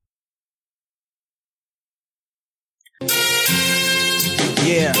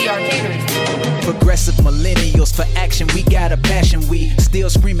Yeah. Progressive millennials for action, we got a passion. We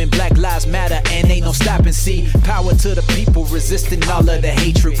still screaming Black Lives Matter and ain't no stopping. See, power to the people resisting all of the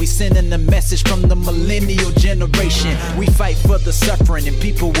hatred. We sending a message from the millennial generation. We fight for the suffering and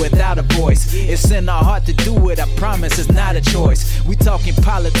people without a voice. It's in our heart to do it, I promise it's not a choice. We talking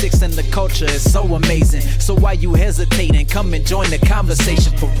politics and the culture is so amazing. So why you hesitating? Come and join the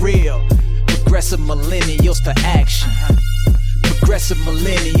conversation for real. Progressive millennials for action. Progressive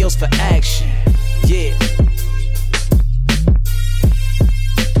millennials for action. Yeah.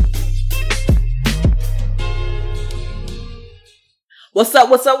 What's up?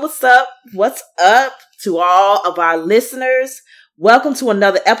 What's up? What's up? What's up to all of our listeners? Welcome to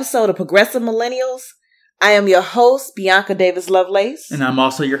another episode of Progressive Millennials. I am your host, Bianca Davis Lovelace. And I'm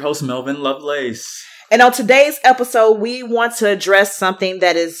also your host, Melvin Lovelace. And on today's episode, we want to address something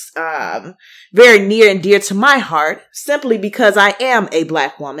that is very near and dear to my heart, simply because I am a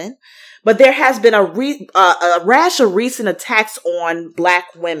Black woman. But there has been a rash of recent attacks on Black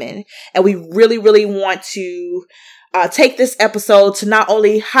women. And we really, really want to take this episode to not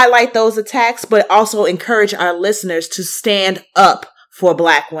only highlight those attacks, but also encourage our listeners to stand up for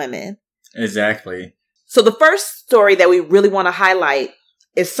Black women. Exactly. So the first story that we really want to highlight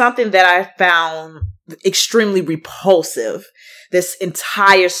is something that I found extremely repulsive, this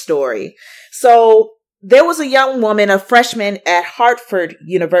entire story. So there was a young woman, a freshman at Hartford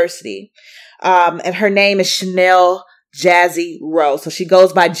University, and her name is Chanel Jazzy Rowe. So she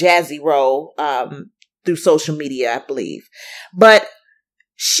goes by Jazzy Rowe through social media, I believe. But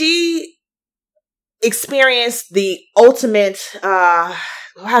she experienced the ultimate,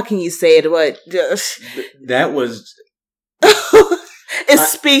 how can you say it? What? That was...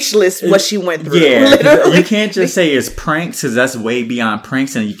 It's speechless what she went through. Yeah, literally. You can't just say it's pranks because that's way beyond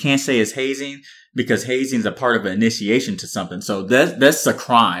pranks, and you can't say it's hazing because hazing is a part of an initiation to something. So that's a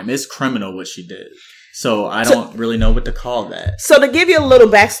crime. It's criminal what she did. So I don't really know what to call that. So to give you a little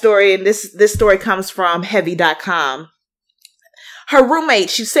backstory, and this story comes from Heavy.com. Her roommate,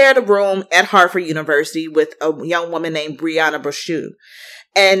 she shared a room at Hartford University with a young woman named Brianna Brochu.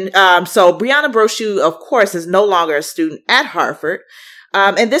 And so Brianna Brochu, of course, is no longer a student at Hartford.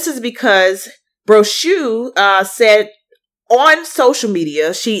 And this is because Brochu said on social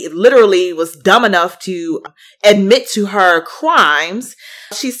media, she literally was dumb enough to admit to her crimes.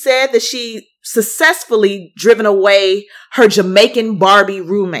 She said that she successfully driven away her Jamaican Barbie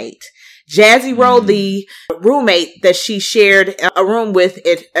roommate. Jazzy Rowe, the roommate that she shared a room with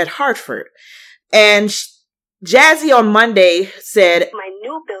at Hartford. And Jazzy on Monday said, "My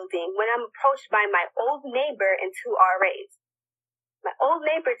new building when I'm approached by my old neighbor and two RAs. My old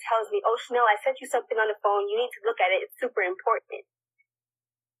neighbor tells me, 'Oh, Chanel, I sent you something on the phone. You need to look at it. It's super important.'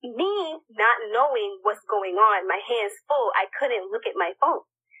 Me not knowing what's going on, my hands full, I couldn't look at my phone.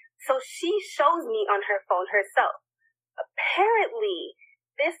 So she shows me on her phone herself. Apparently,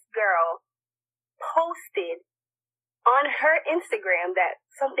 this girl posted on her Instagram that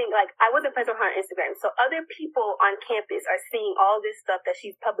something like, I wasn't friends with her on Instagram, so other people on campus are seeing all this stuff that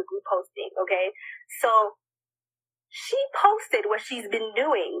she's publicly posting, okay? So she posted what she's been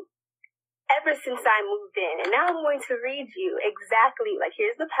doing ever since I moved in. And now I'm going to read you exactly, like,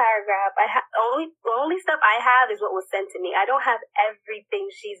 here's the paragraph. The only stuff I have is what was sent to me. I don't have everything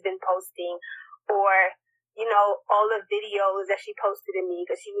she's been posting or, you know, all the videos that she posted to me,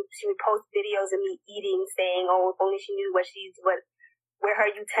 because she would post videos of me eating, saying, oh, if only she knew where her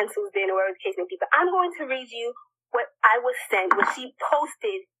utensils been or whatever the case may be. But I'm going to read you what I was sent, what she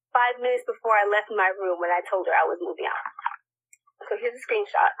posted 5 minutes before I left my room when I told her I was moving out. So here's a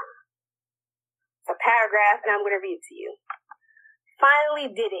screenshot. It's a paragraph, and I'm going to read it to you.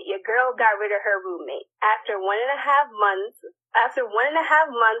 Finally did it. Your girl got rid of her roommate. After 1.5 months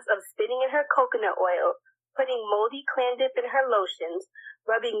of spitting in her coconut oil, putting moldy clam dip in her lotions,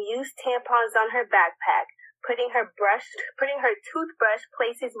 rubbing used tampons on her backpack, putting her toothbrush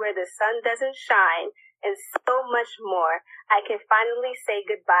places where the sun doesn't shine, and so much more, I can finally say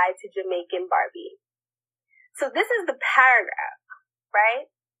goodbye to Jamaican Barbie. So this is the paragraph, right?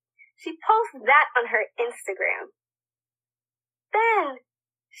 She posts that on her Instagram. Then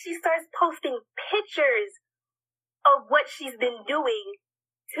she starts posting pictures of what she's been doing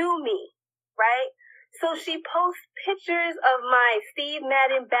to me, right? So she posts pictures of my Steve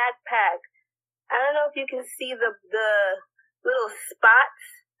Madden backpack. I don't know if you can see the little spots,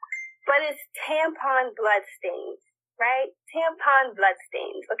 but it's tampon blood stains, right? Tampon blood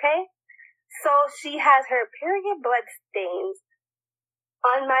stains, okay? So she has her period blood stains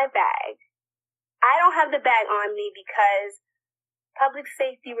on my bag. I don't have the bag on me because public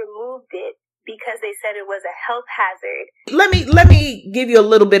safety removed it because they said it was a health hazard. Let me give you a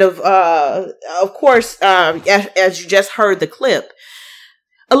little bit of course, as you just heard the clip,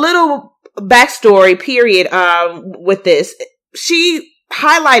 a little backstory period with this. She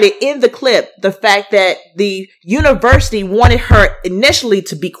highlighted in the clip the fact that the university wanted her initially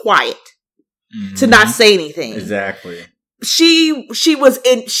to be quiet, to not say anything. Exactly.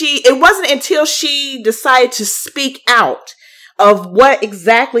 It wasn't until she decided to speak out of what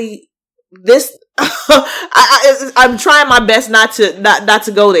exactly this, I'm trying my best not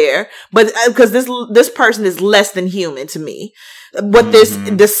to go there, but because this person is less than human to me. What this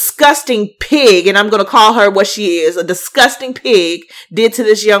disgusting pig, and I'm going to call her what she is, a disgusting pig, did to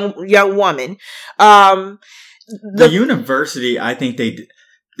this young woman. The university, I think the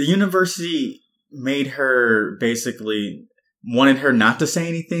university made her basically wanted her not to say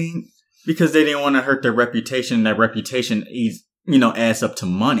anything because they didn't want to hurt their reputation. That reputation adds up to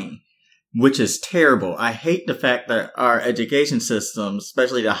money, which is terrible. I hate the fact that our education system,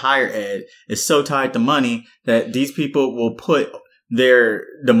 especially the higher ed, is so tied to money that these people will put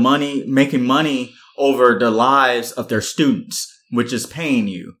making money over the lives of their students, which is paying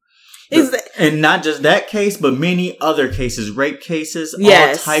you. And not just that case, but many other cases, rape cases,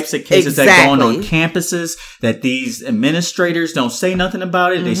 all types of cases that go on campuses that these administrators don't say nothing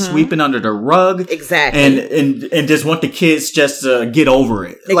about it. They sweep it under the rug. Exactly. And just want the kids just to get over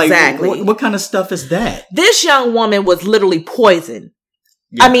it. Exactly. Like, what kind of stuff is that? This young woman was literally poisoned.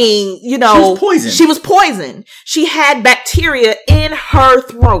 Yes. I mean, she was poisoned. She was poisoned. She had bacteria in her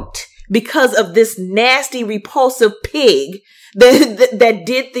throat because of this nasty, repulsive pig that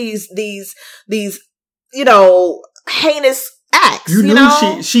did these heinous acts.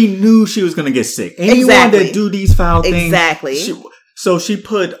 She knew she was going to get sick. Anyone that do these foul things. Exactly. So she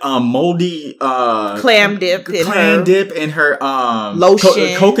put moldy clam dip in her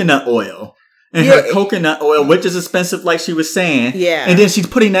lotion, coconut oil. And her coconut oil, which is expensive, like she was saying. Yeah. And then she's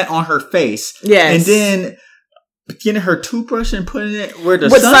putting that on her face. Yes. And then getting her toothbrush and putting it where the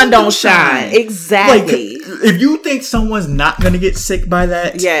sun don't shine. Exactly. Like, if you think someone's not going to get sick by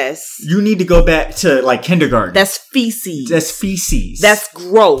that, yes, you need to go back to like kindergarten. That's feces. That's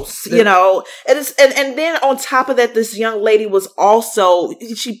gross. And then on top of that, this young lady was also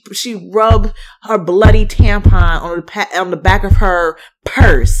she rubbed her bloody tampon on the back of her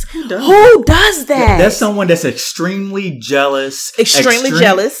purse. Who does that? That's someone that's extremely jealous. Extremely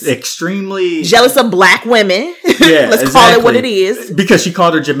jealous of black women. Yeah, let's call it what it is. Because she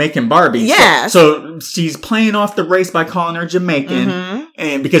called her Jamaican Barbie. Yeah. So she's playing off the race by calling her Jamaican,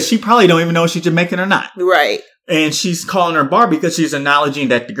 and because she probably don't even know if she's Jamaican or not. Right. And she's calling her Barbie because she's acknowledging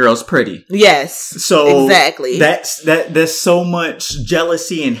that the girl's pretty. Yes. So exactly. That's so much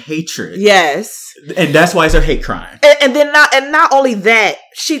jealousy and hatred. Yes. And that's why it's a hate crime. And not only that,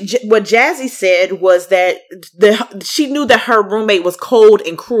 what Jazzy said was that she knew that her roommate was cold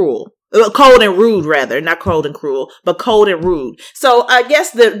and cruel. Cold and rude, rather. Not cold and cruel, but cold and rude. So I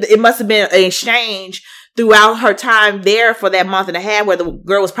guess it must have been an exchange throughout her time there for that month and a half where the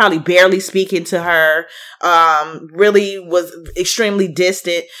girl was probably barely speaking to her, really was extremely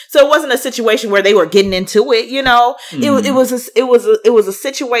distant. So it wasn't a situation where they were getting into it, It was a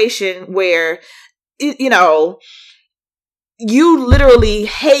situation where, you literally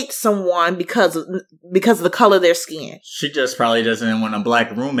hate someone because of the color of their skin. She just probably doesn't want a black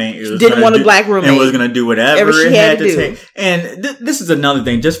roommate. Didn't want a black roommate. And was going to do whatever it had to take. And this is another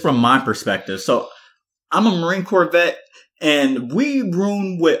thing, just from my perspective. So I'm a Marine Corps vet, and we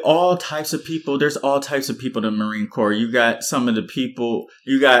room with all types of people. There's all types of people in the Marine Corps. You got some of the people,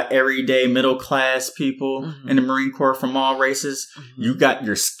 you got everyday middle class people in the Marine Corps from all races. You got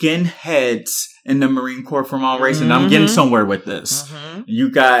your skinheads in the Marine Corps from all races. And I'm getting somewhere with this. You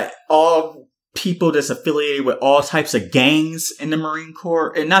got all people that's affiliated with all types of gangs in the Marine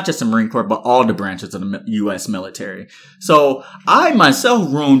Corps, and not just the Marine Corps, but all the branches of the U.S. military. So I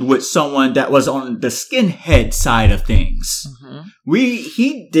myself roomed with someone that was on the skinhead side of things.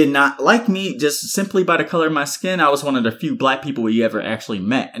 He did not like me just simply by the color of my skin. I was one of the few black people we ever actually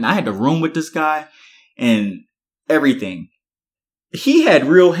met, and I had to room with this guy and everything. He had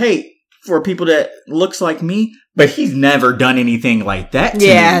real hate for people that looks like me, but he's never done anything like that to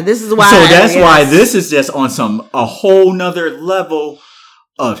me. This is why. So that's why this is just on a whole nother level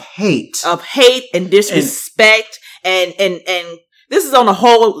of hate. And disrespect. And this is on a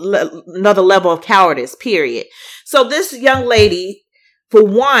whole another level of cowardice, period. So this young lady, for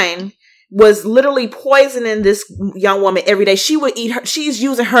one, was literally poisoning this young woman every day. She's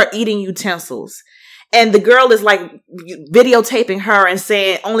using her eating utensils. And the girl is like videotaping her and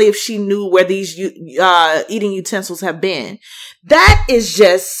saying only if she knew where these eating utensils have been. That is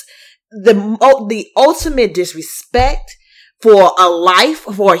just the ultimate disrespect for a life,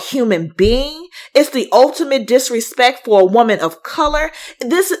 for a human being. It's the ultimate disrespect for a woman of color.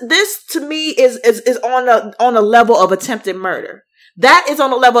 This to me is on a level of attempted murder. That is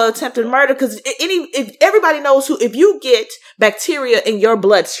on a level of attempted murder, because if everybody knows if you get bacteria in your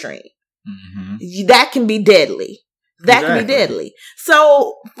bloodstream, that can be deadly. That can be deadly.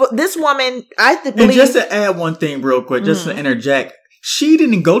 So for this woman, I believe. And just to add one thing real quick, just to interject, she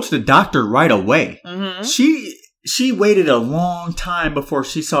didn't go to the doctor right away. She waited a long time before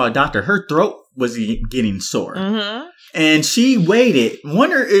she saw a doctor. Her throat was getting sore, and she waited.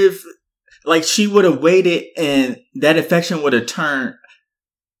 Wonder if, like, she would have waited and that infection would have turned,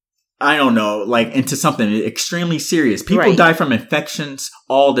 I don't know, like, into something extremely serious. People die from infections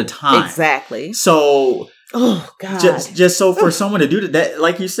all the time. Exactly. So, oh God, just so for someone to do that,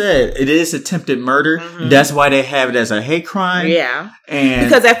 like you said, it is attempted murder. That's why they have it as a hate crime. Yeah, and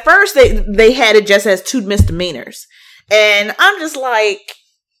because at first they had it just as 2 misdemeanors, and I'm just like,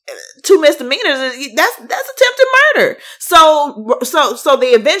 2 misdemeanors, that's attempted murder. So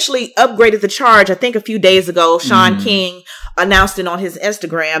they eventually upgraded the charge. I think a few days ago, Sean King announced it on his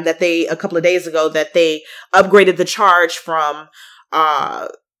Instagram a couple of days ago that they upgraded the charge from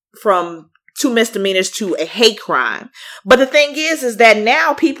 2 misdemeanors to a hate crime. But the thing is that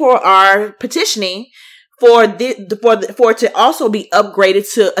now people are petitioning for it to also be upgraded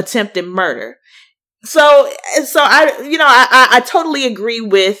to attempted murder. So I totally agree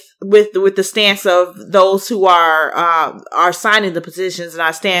with the stance of those who are signing the petitions, and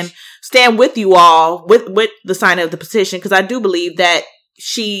I stand with you all with the signing of the petition, because I do believe that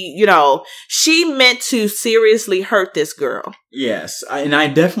she meant to seriously hurt this girl. Yes, and I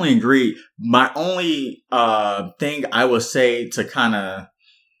definitely agree. My only thing I would say to kind of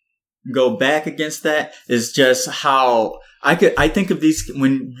go back against that is just how I think of these,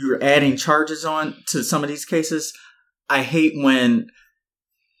 when you're adding charges on to some of these cases, I hate when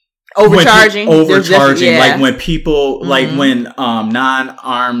overcharging, like when people, like when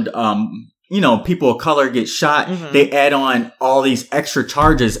non-armed, people of color get shot, they add on all these extra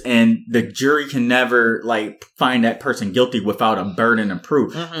charges, and the jury can never, like, find that person guilty without a burden of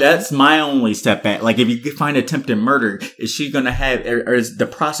proof. That's my only step back. Like, if you find attempted murder, is she going to have, or is the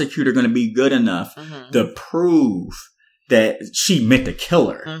prosecutor going to be good enough to prove that she meant to kill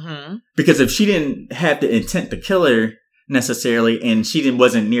her? Because if she didn't have the intent to kill her necessarily, and she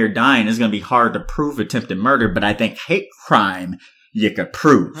wasn't near dying, it's going to be hard to prove attempted murder. But I think hate crime, you could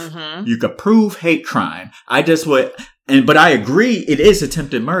prove. You could prove hate crime. But I agree, it is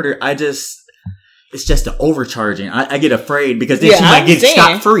attempted murder. It's just the overcharging. I get afraid, because then she might get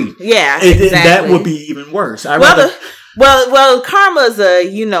scot free. Yeah, exactly. That would be even worse. Well, karma's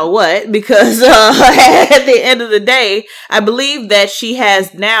because at the end of the day, I believe that she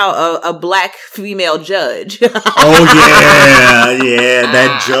has now a black female judge. Yeah,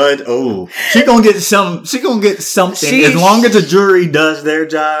 that judge. Oh, she gonna get something as long as the jury does their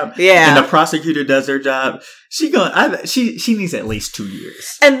job. Yeah, and the prosecutor does their job. She needs at least 2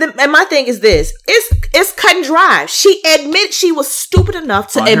 years. And my thing is this: it's cut and dry. She admitted she was stupid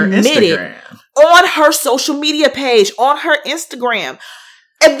enough to admit it on her social media page, on her Instagram.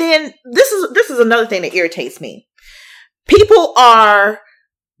 And then this is another thing that irritates me. People are,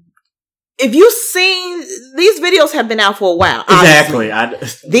 if you've seen, these videos have been out for a while. Exactly.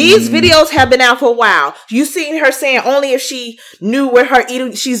 These videos have been out for a while. You've seen her saying only if she knew where her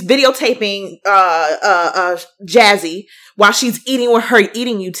eating, she's videotaping Jazzy while she's eating with her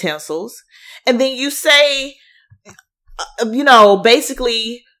eating utensils. And then you say,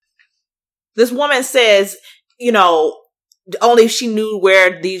 basically, this woman says, only if she knew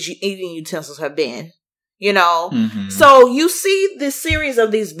where these eating utensils have been, So you see this series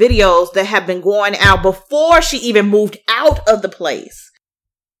of these videos that have been going out before she even moved out of the place.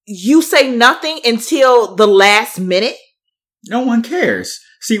 You say nothing until the last minute. No one cares.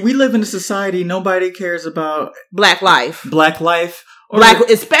 See, we live in a society, nobody cares about Black life.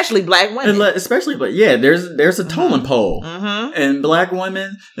 Especially black women. Especially, but yeah, there's a totem pole, and black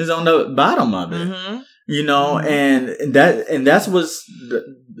women is on the bottom of it. And that's what's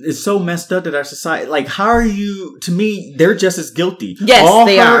it's so messed up that our society. Like, how are you? To me, they're just as guilty. Yes,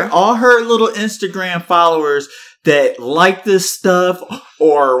 they are. All her little Instagram followers that like this stuff,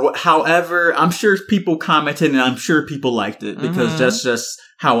 or however, I'm sure people commented, and I'm sure people liked it, because that's just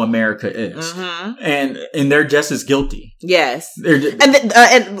how America is, and they're just as guilty. Yes,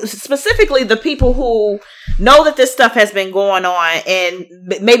 and specifically the people who know that this stuff has been going on, and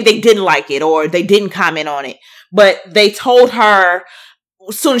maybe they didn't like it or they didn't comment on it, but they told her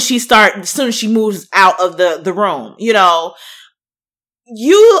as soon as she moves out of the room,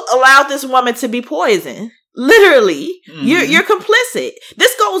 you allowed this woman to be poisoned. Literally, you're complicit.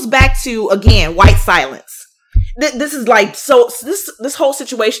 This goes back to, again, white silence. This is like, so this whole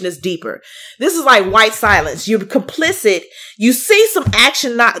situation is deeper. This is like white silence. You're complicit. You see some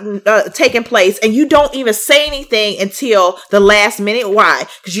action not taking place, and you don't even say anything until the last minute. Why?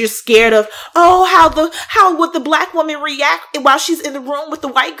 Because you're scared of, how would the black woman react while she's in the room with the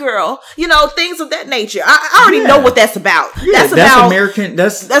white girl? You know, things of that nature. I already know what that's about. Yeah,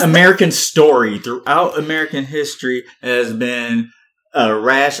 that's American story throughout American history has been a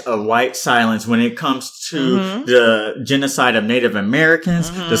rash of white silence when it comes to the genocide of Native Americans,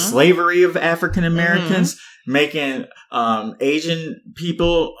 the slavery of African Americans, making Asian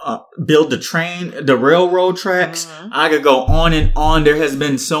people build the railroad tracks. I could go on and on. There has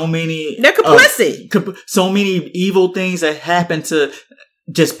been so many. They're complicit. So many evil things that happen to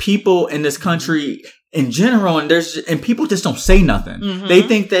just people in this country in general, and people just don't say nothing. They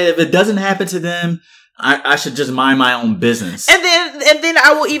think that if it doesn't happen to them, I should just mind my own business. And then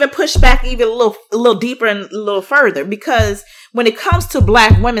I will even push back even a little deeper and a little further, because when it comes to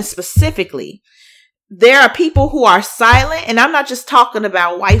black women specifically, there are people who are silent, and I'm not just talking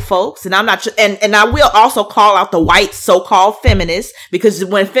about white folks, and I'm not, and I will also call out the white so-called feminists, because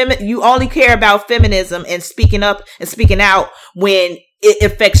when you only care about feminism and speaking up and speaking out when it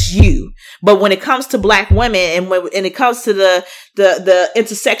affects you. But when it comes to black women, and when it comes to the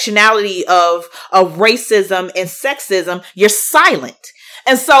intersectionality of racism and sexism, you're silent.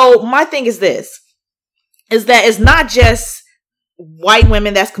 And so my thing is this, is that it's not just white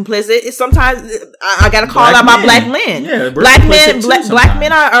women that's complicit. It's sometimes I got to call out my black men. Yeah, black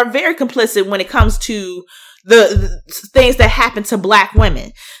men are very complicit when it comes to the things that happen to black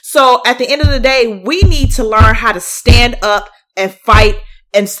women. So at the end of the day, we need to learn how to stand up and fight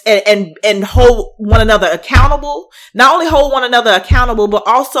and hold one another accountable. Not only hold one another accountable, but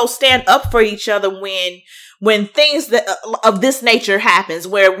also stand up for each other when things that of this nature happens,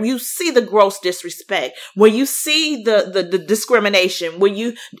 where you see the gross disrespect, where you see the discrimination, where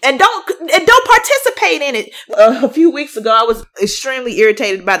you don't participate in it. A few weeks ago, I was extremely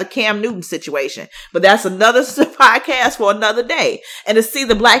irritated by the Cam Newton situation, but that's another podcast for another day. And to see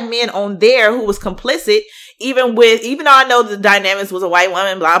the black men on there who was complicit, even though I know the dynamics was a white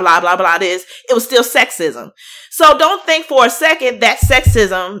woman, blah, blah, blah, blah, it was still sexism. So don't think for a second that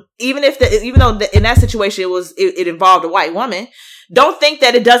sexism, even though in that situation it involved a white woman, don't think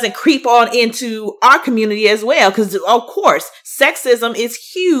that it doesn't creep on into our community as well. Because of course, sexism is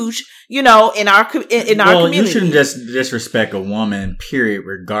huge, in our community. Well, you shouldn't just disrespect a woman, period,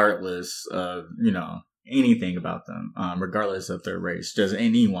 regardless of, anything about them, regardless of their race. Just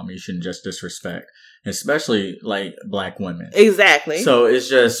any woman you shouldn't just disrespect, especially like black women. Exactly. So it's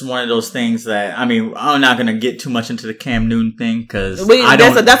just one of those things that, I'm not going to get too much into the Cam Newton thing, because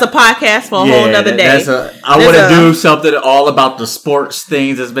that's a podcast for a whole nother day. I want to do something all about the sports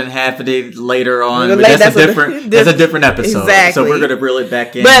things that's been happening later on. But that's a different episode. Exactly. So we're going to reel it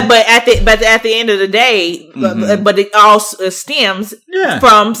back in. But at the end of the day, but it all stems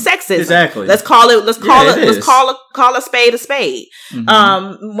from sexism. Exactly. Let's call a spade a spade.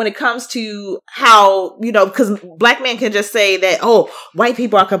 When it comes to how, because black men can just say that, white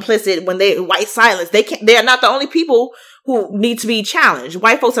people are complicit when white silence. They are not the only people who need to be challenged.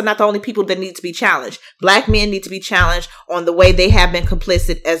 White folks are not the only people that need to be challenged. Black men need to be challenged on the way they have been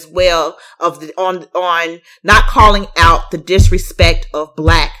complicit as well on not calling out the disrespect of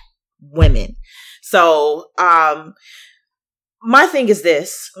black women. So, my thing is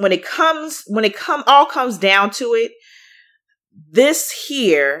this, when it all comes down to it, this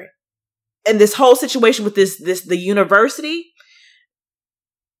here, and this whole situation with the university,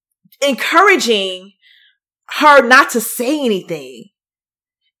 encouraging her not to say anything.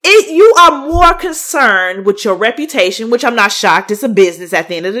 You are more concerned with your reputation, which I'm not shocked. It's a business at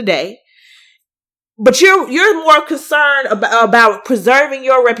the end of the day. But you're more concerned about preserving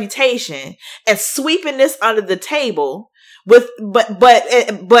your reputation and sweeping this under the table but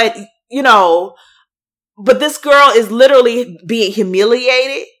this girl is literally being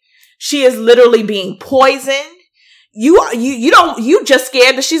humiliated. She is literally being poisoned. You just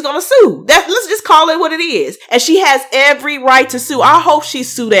scared that she's gonna sue. Let's just call it what it is. And she has every right to sue. I hope she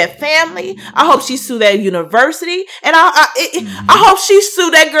sue that family. I hope she sue that university. And I hope she sue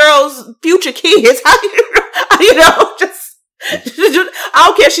that girl's future kids. I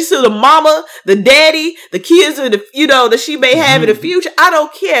don't care if she sue the mama, the daddy, the kids, or that she may have in the future. I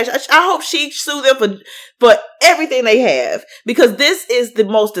don't care. I hope she sue them for everything they have, because this is the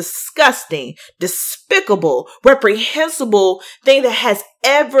most disgusting, despicable, reprehensible thing that I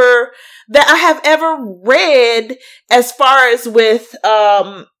have ever read, as far as with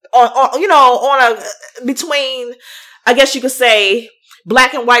between, I guess you could say,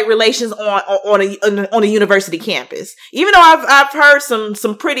 Black and white relations on a university campus. Even though I've heard some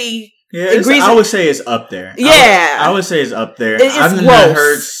pretty I would say it's up there. Yeah, I would say it's up there. I've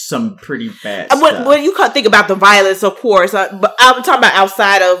heard some pretty bad stuff. When you think about the violence, of course, but I'm talking about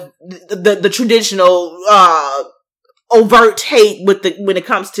outside of the traditional overt hate when it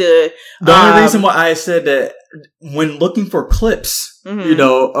comes to the only reason why I said that, when looking for clips,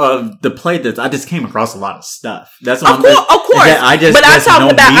 of the play, that I just came across a lot of stuff. That's what of course.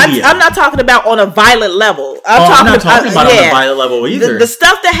 I'm not talking about on a violent level. I'm not talking about on a violent level either. The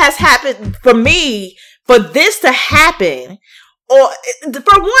stuff that has happened, for me, for this to happen, or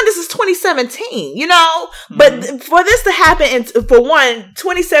for one, this is 2017, but for this to happen, for one,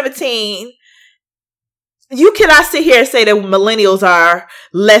 2017. You cannot sit here and say that millennials are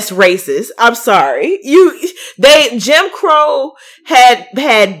less racist. I'm sorry. Jim Crow had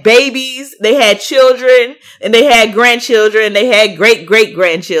babies, they had children, and they had grandchildren, and they had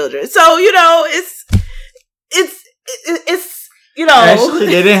great-great-grandchildren. So, it's actually,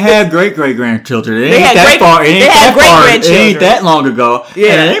 they didn't have great-great-grandchildren. It ain't that long ago.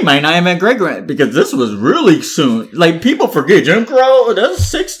 Yeah. And they might not have had great-grand, because this was really soon. Like, people forget Jim Crow,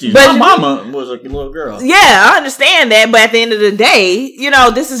 that's 60s. But my mama was a little girl. Yeah, I understand that, but at the end of the day,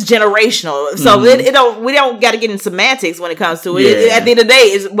 this is generational. So we don't got to get in semantics when it comes to it. At the end of the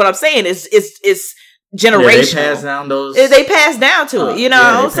day, is what I'm saying is generational. They pass down those. They pass down to it,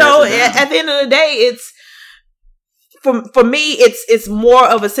 So at the end of the day, it's. For me, it's more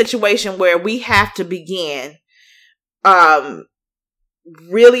of a situation where we have to begin,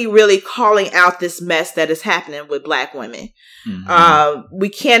 really, really calling out this mess that is happening with Black women. Mm-hmm. We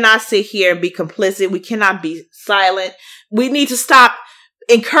cannot sit here and be complicit. We cannot be silent. We need to stop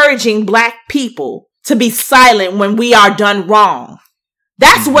encouraging Black people to be silent when we are done wrong.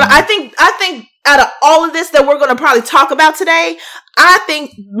 That's what I think. I think out of all of this that we're going to probably talk about today, I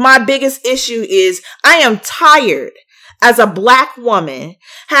think my biggest issue is I am tired as a Black woman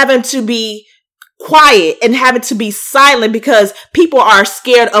having to be quiet and having to be silent because people are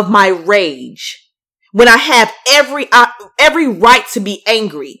scared of my rage. When I have every right to be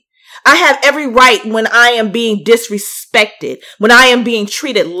angry. I have every right when I am being disrespected, when I am being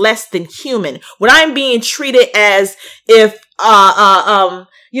treated less than human, when I am being treated as if, I'm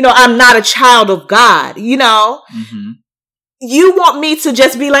not a child of God, Mm-hmm. You want me to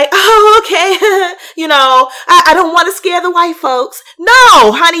just be like, oh, okay, I don't want to scare the white folks.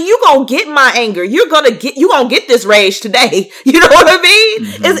 No, honey, you gonna get my anger. You gonna get this rage today. You know what I mean?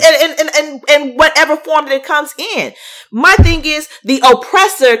 Mm-hmm. And whatever form that it comes in. My thing is, the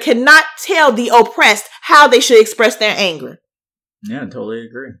oppressor cannot tell the oppressed how they should express their anger. Yeah, I totally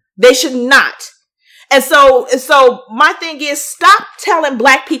agree. They should not. And so my thing is, stop telling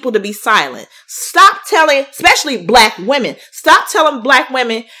Black people to be silent. Stop telling, especially Black women, stop telling Black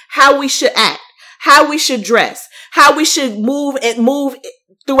women how we should act, how we should dress, how we should move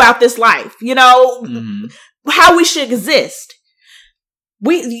throughout this life, how we should exist.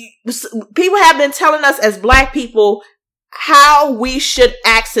 People have been telling us as Black people how we should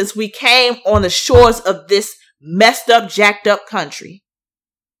act since we came on the shores of this messed up, jacked up country.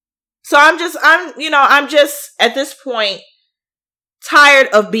 So I'm just at this point tired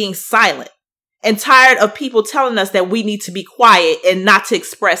of being silent and tired of people telling us that we need to be quiet and not to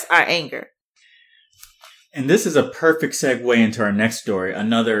express our anger. And this is a perfect segue into our next story.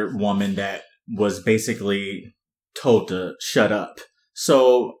 Another woman that was basically told to shut up.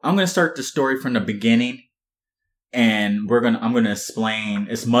 So I'm going to start the story from the beginning, and I'm going to explain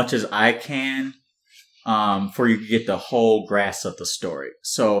as much as I can for you to get the whole grasp of the story.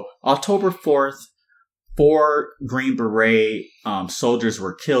 So October 4th, 4 Green Beret soldiers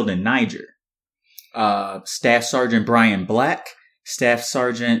were killed in Niger. Staff Sergeant Brian Black, Staff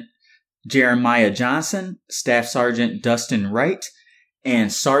Sergeant Jeremiah Johnson, Staff Sergeant Dustin Wright,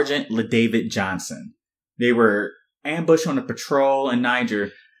 and Sergeant LaDavid Johnson. They were ambushed on a patrol in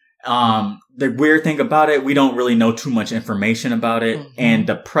Niger. The weird thing about it, we don't really know too much information about it. Mm-hmm. And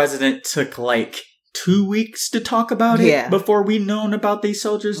the president took 2 weeks to talk about it before we known about these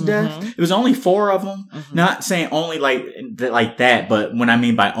soldiers' death. It was only 4 of them. Mm-hmm. Not saying only like that, but when I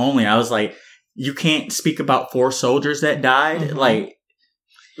mean by only, I was like, you can't speak about 4 soldiers that died. Mm-hmm.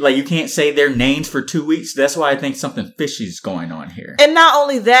 Like, you can't say their names for 2 weeks. That's why I think something fishy is going on here. And not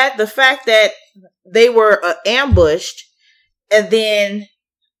only that, the fact that they were ambushed, and then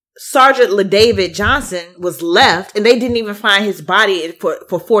Sergeant LaDavid Johnson was left, and they didn't even find his body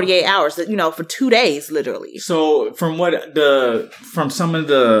for 48 hours, for 2 days, literally. So from some of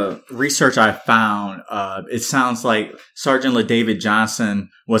the research I found, it sounds like Sergeant LaDavid Johnson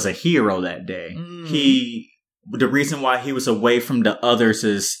was a hero that day. The reason why he was away from the others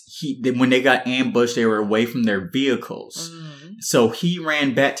is when they got ambushed, they were away from their vehicles. So he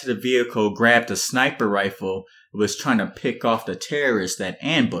ran back to the vehicle, grabbed a sniper rifle, was trying to pick off the terrorists that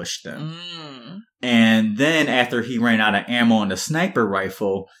ambushed them. And then after he ran out of ammo on the sniper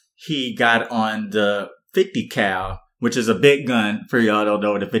rifle, he got on the 50 cal, which is a big gun. For y'all don't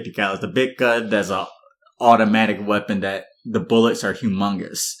know what the 50 cal is. The big gun that's an automatic weapon that the bullets are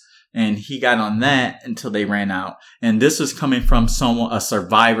humongous. And he got on that until they ran out. And this was coming from a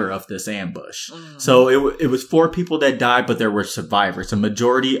survivor of this ambush. So it was 4 people that died, but there were survivors. A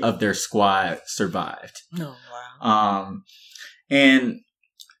majority of their squad survived. Oh, wow. And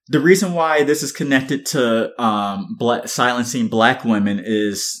the reason why this is connected to silencing black women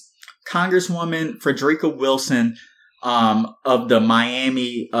is Congresswoman Frederica Wilson of the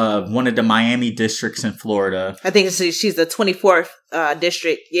one of the Miami districts in Florida. I think she's the 24th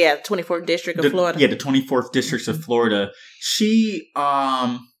district. Yeah, 24th district of Florida. Yeah, the 24th district of Florida. She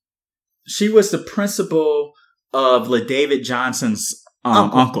was the principal of LaDavid Johnson's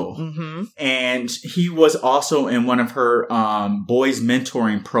uncle. And he was also in one of her boys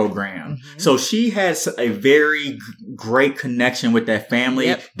mentoring program. So she has a very great connection with that family.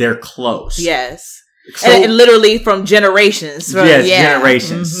 Yep. They're close. Yes. So, and literally from generations.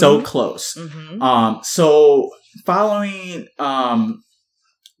 Generations. So close. So following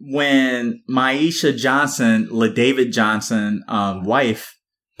when Maisha Johnson, LaDavid Johnson,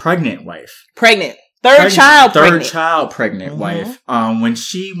 pregnant wife. Third child pregnant wife. When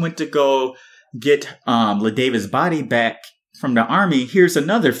she went to go get LaDavid's body back from the army, here's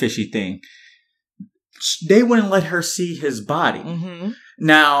another fishy thing. They wouldn't let her see his body.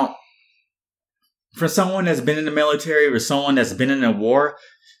 Now, for someone that's been in the military or someone that's been in a war,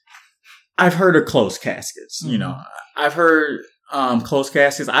 I've heard of closed caskets. I've heard closed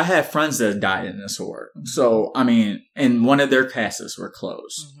caskets. I have friends that died in this war. So, I mean, and one of their caskets were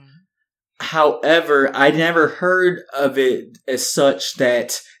closed. However, I never heard of it as such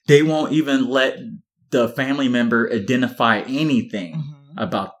that they won't even let the family member identify anything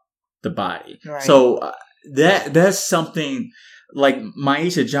about the body. Right. So that's something. Like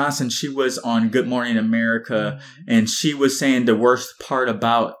Maisha Johnson, she was on Good Morning America, and she was saying the worst part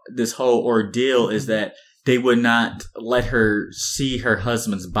about this whole ordeal is that they would not let her see her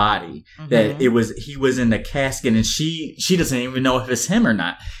husband's body. That he was in the casket, and she doesn't even know if it's him or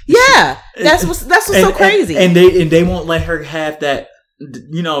not. Yeah, that's what's so crazy. And they won't let her have that.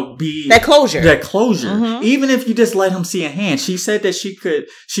 Be that closure. Even if you just let him see a hand. She said that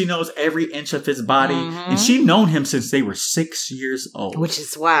she knows every inch of his body, and she's known him since they were 6 years old. Which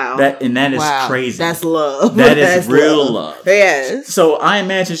is wow. That is crazy. That's love. That is real love. Yes. So I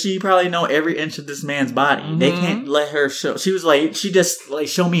imagine she probably know every inch of this man's body. They can't let her show. She was like, she just like,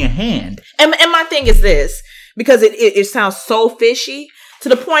 show me a hand. And my thing is this, because it sounds so fishy to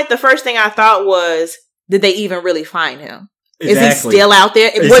the point. The first thing I thought was, did they even really find him? Exactly. Is he still out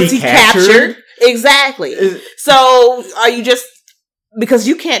there? Was he captured? Exactly. So are you just, because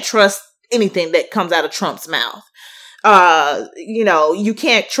you can't trust anything that comes out of Trump's mouth. You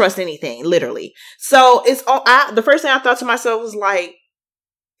can't trust anything, literally. So it's all, the first thing I thought to myself was like,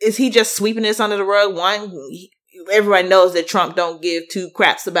 is he just sweeping this under the rug? One, everybody knows that Trump don't give 2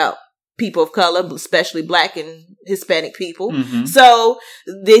 craps about people of color, especially Black and Hispanic people. So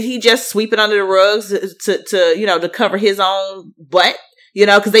did he just sweep it under the rugs to cover his own butt?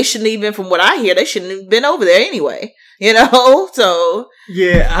 Because they shouldn't even, from what I hear, they shouldn't have been over there anyway. So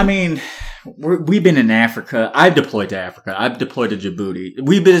yeah, I mean, we've been in Africa. I've deployed to Africa. I've deployed to Djibouti.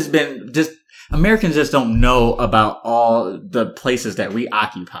 Americans just don't know about all the places that we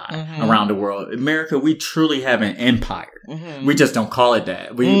occupy around the world. America, we truly have an empire. We just don't call it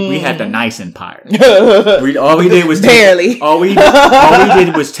that. We had the nice empire. All we did was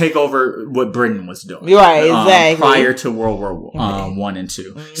take over what Britain was doing. Right, exactly. Prior to World War I and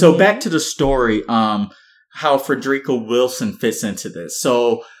II. So back to the story, how Frederica Wilson fits into this.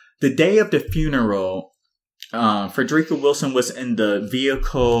 So the day of the funeral, Frederica Wilson was in the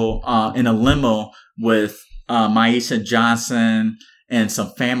vehicle, in a limo with Maisha Johnson and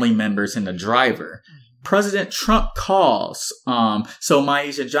some family members and the driver. President Trump calls. So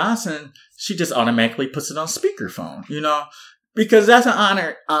Maisha Johnson, she just automatically puts it on speakerphone. Because that's an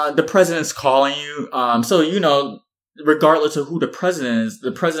honor. The president's calling you. So, you know, regardless of who the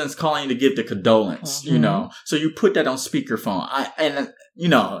president's calling you to give the condolence, you know. So you put that on speakerphone.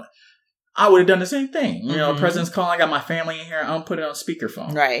 I would have done the same thing. You know, president's calling, I got my family in here, I'm put it on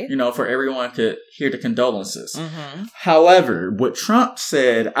speakerphone. Right. You know, for everyone to hear the condolences. However, what Trump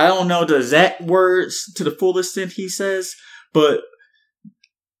said, I don't know the exact words to the full extent he says, but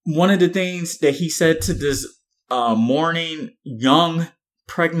one of the things that he said to this mourning young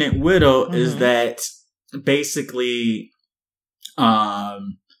pregnant widow is that basically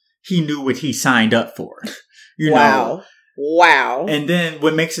he knew what he signed up for. You know? Wow. And then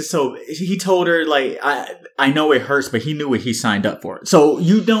what makes it so, he told her, like, I know it hurts, but he knew what he signed up for. So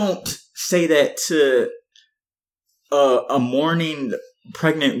you don't say that to a mourning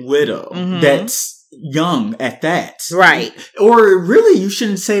pregnant widow that's young at that. Right. Or really, you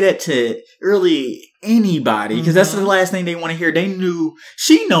shouldn't say that to really anybody, because that's the last thing they want to hear.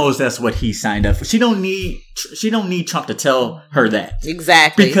 She knows that's what he signed up for. She don't need Trump to tell her that.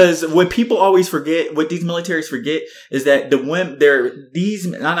 Exactly. Because what people always forget, what these militaries forget, is that the women,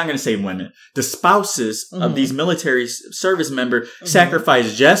 I'm not going to say women, the spouses of these military service members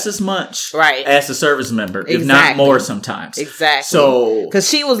sacrifice just as much as the service member, if not more sometimes. Exactly. So, because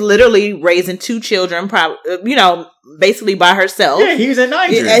she was literally raising 2 children, probably, basically by herself. Yeah, he was in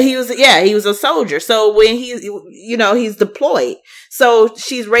Niger. He was a soldier. So when he's deployed. So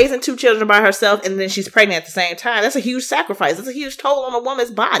she's raising 2 children by herself, and then she's pregnant at the same time. That's a huge sacrifice. That's a huge toll on a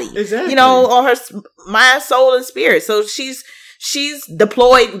woman's body. Exactly. On her mind, soul, and spirit. So she's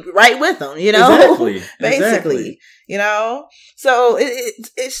deployed right with them, Exactly. Basically. So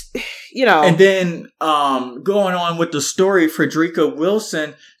it's And then going on with the story, Frederica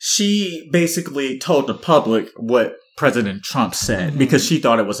Wilson, she basically told the public what President Trump said because she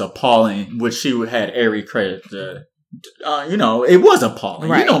thought it was appalling, which she had every credit to. It was appalling.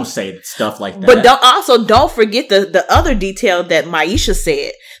 Right. You don't say stuff like that. But don't forget the other detail that Maisha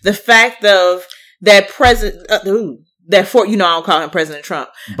said. The fact of that President I don't call him President Trump.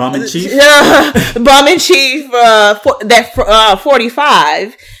 Bum in chief? Bum in chief,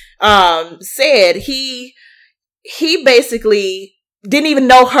 45, said he basically didn't even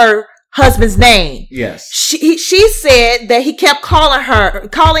know her husband's name. Yes. She said that he kept calling her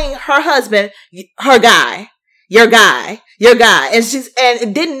husband, her guy, your guy,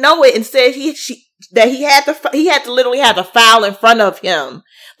 and didn't know it, and said he had to literally have the file in front of him.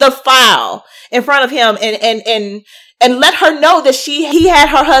 And let her know that he had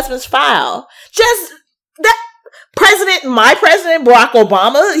her husband's file. Just that my president, Barack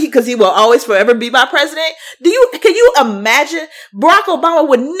Obama, because he will always forever be my president. Can you imagine? Barack Obama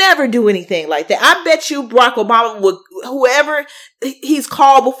would never do anything like that. I bet you Barack Obama would, whoever he's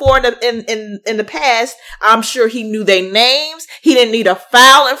called before in the past, I'm sure he knew their names. He didn't need a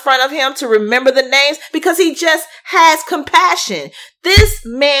file in front of him to remember the names because he just has compassion. This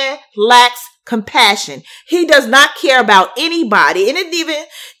man lacks compassion. He does not care about anybody. And it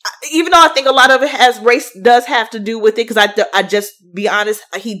even though I think a lot of it race does have to do with it, because I just be honest,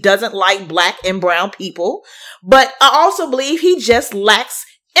 he doesn't like black and brown people. But I also believe he just lacks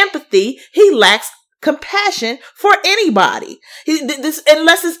empathy. He lacks compassion for anybody.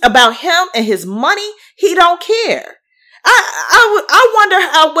 Unless it's about him and his money, he don't care. I wonder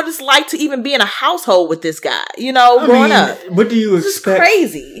what it's like to even be in a household with this guy, growing up. What do you expect? It's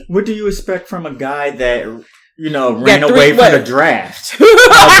crazy. What do you expect from a guy that, ran away from the draft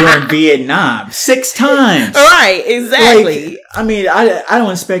during Vietnam 6 times? Right, exactly. I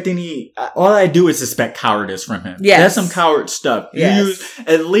don't expect any, all I do is expect cowardice from him. Yes. That's some coward stuff. Yes.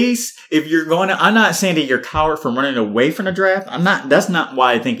 At least if you're I'm not saying that you're a coward for running away from the draft. That's not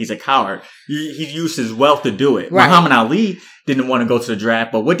why I think he's a coward. He used his wealth to do it. Right. Muhammad Ali didn't want to go to the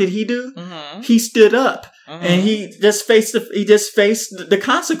draft, but what did he do? He stood up. And he just faced the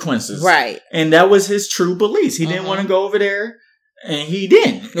consequences. Right. And that was his true beliefs. He didn't want to go over there, and he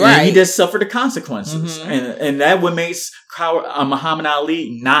didn't. Right. And he just suffered the consequences. And that what makes Muhammad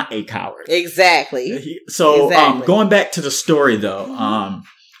Ali not a coward. Exactly. Going back to the story though,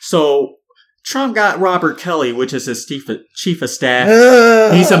 so Trump got Robert Kelly, which is his chief of staff.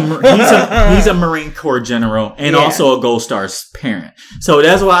 He's a Marine Corps general and also a Gold Star's parent. So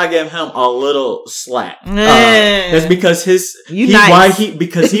that's why I give him a little slack. That's because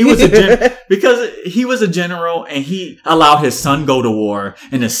because he was a general and he allowed his son go to war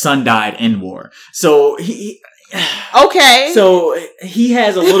and his son died in war. So okay. So he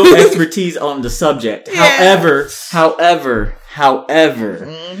has a little expertise on the subject. Yeah. However,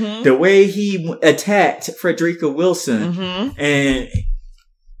 the way he attacked Frederica Wilson and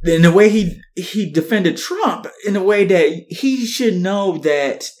in the way he defended Trump, in a way that he should know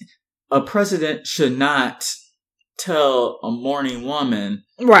that a president should not tell a mourning woman,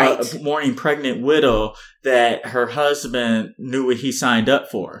 right, a mourning pregnant widow, that her husband knew what he signed up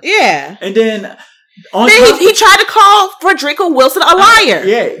for. Yeah. And then he tried to call Frederica Wilson a liar.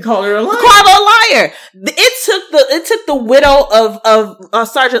 He called her a liar. Called her a liar. It took the widow of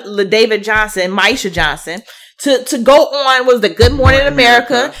Sergeant LaDavid Johnson, Maisha Johnson, to go on was the Good Morning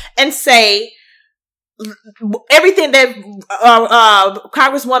America and say everything that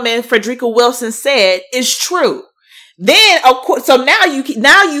Congresswoman Frederica Wilson said is true. Then, of course, so now you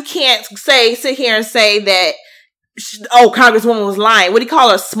can't sit here and say that, Congresswoman was lying. What do you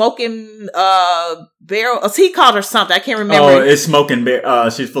call her? Smoking barrel? He called her something. I can't remember. Oh, it's smoking barrel.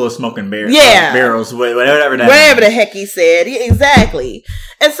 She's full of smoking barrels. Yeah, barrels. Whatever the heck he said. Exactly.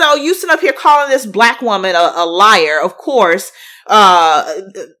 And so you sit up here calling this black woman a liar. Of course.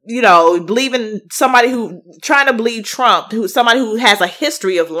 Believing trying to believe Trump, somebody who has a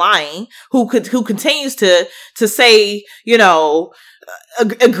history of lying, who continues to say,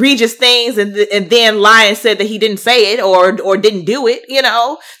 egregious things and then lie and said that he didn't say it or didn't do it,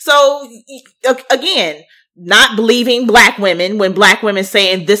 So again, not believing black women when black women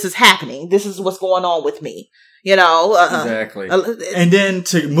saying this is happening, this is what's going on with me. Exactly. And then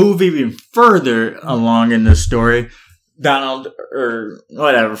to move even further along in the story, Donald, or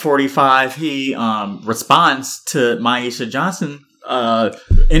whatever, 45, he responds to Maisha Johnson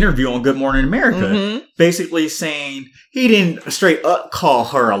interview on Good Morning America, basically saying he didn't straight up call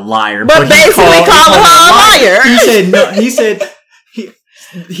her a liar, but basically called her a liar. He said no.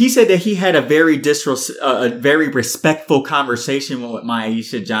 He said that he had a very respectful conversation with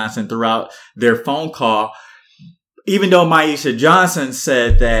Maisha Johnson throughout their phone call, even though Maisha Johnson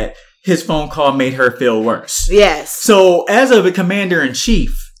said that his phone call made her feel worse. Yes. So, as of a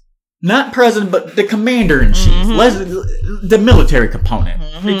commander-in-chief, not president, but the commander-in-chief, the military component,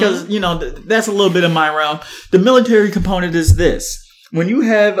 because, that's a little bit of my realm. The military component is this. When you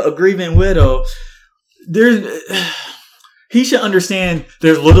have a grieving widow, he should understand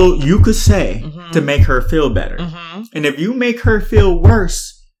there's little you could say to make her feel better. And if you make her feel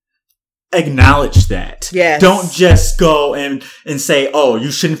worse, acknowledge that. Yes. Don't just go and say, "Oh,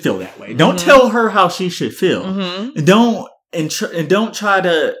 you shouldn't feel that way." Don't tell her how she should feel. And don't try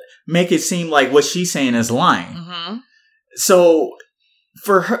to make it seem like what she's saying is lying. So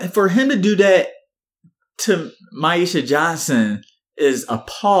for him to do that to Maisha Johnson is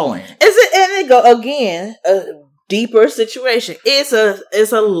appalling. And it go again, a deeper situation. It's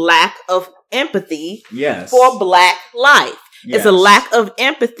a lack of empathy for black life. Yes. It's a lack of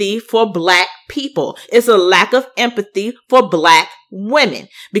empathy for black people. It's a lack of empathy for black women.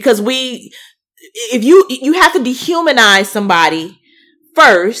 Because if you have to dehumanize somebody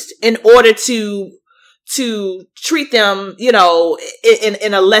first in order to treat them, in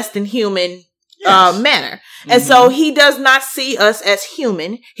a less than human manner. And so he does not see us as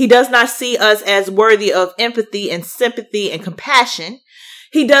human. He does not see us as worthy of empathy and sympathy and compassion.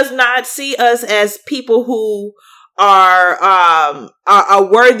 He does not see us as people who are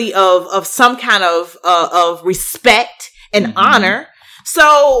worthy of some kind of respect and honor.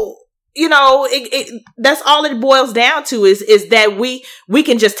 So, that's all it boils down to is that we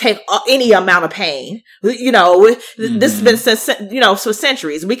can just take any amount of pain. This has been since, for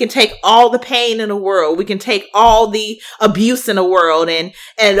centuries. We can take all the pain in the world. We can take all the abuse in the world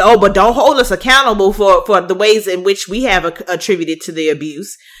but don't hold us accountable for the ways in which we have attributed to the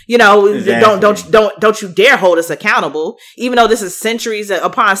abuse. Exactly. Don't you dare hold us accountable, even though this is centuries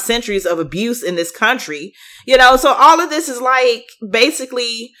upon centuries of abuse in this country. So all of this is like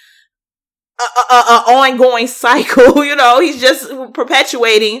basically a ongoing cycle. He's just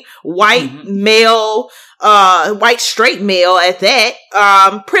perpetuating white male, white straight male at that,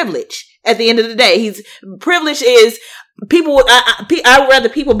 privilege. At the end of the day, privilege is people. I'd rather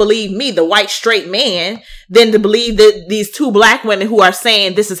people believe me, the white straight man, than to believe that these two black women who are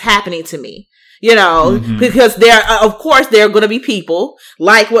saying this is happening to me. Because there are going to be people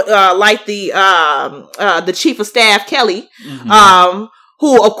like the chief of staff Kelly,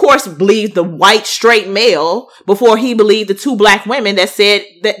 who of course believed the white straight male before he believed the two black women that said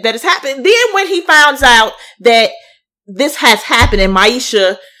that it's happened. Then when he finds out that this has happened and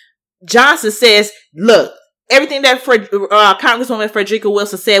Maisha Johnson says, look, everything that Congresswoman Frederica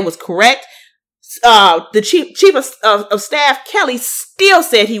Wilson said was correct. The chief of staff Kelly still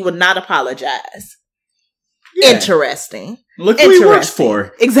said he would not apologize. Yeah. Interesting. Look who he works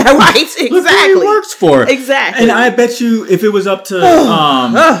for. Exactly. Right. Exactly. Look who he works for. Exactly. And I bet you if it was up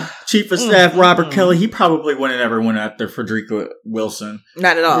to Chief of Staff Robert Kelly, he probably wouldn't ever went after Frederica Wilson.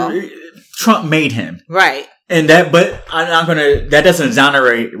 Not at all. Trump made him. Right. And that doesn't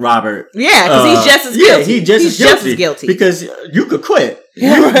exonerate Robert. Yeah, because he's just as guilty. Yeah, he's just as guilty. Because you could quit.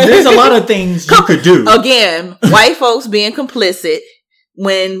 Right. There's a lot of things you could do. Again, white folks being complicit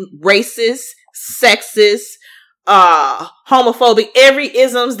when racist, sexist, homophobic, every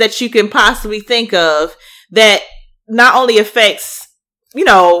isms that you can possibly think of that not only affects,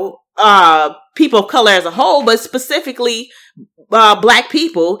 people of color as a whole, but specifically black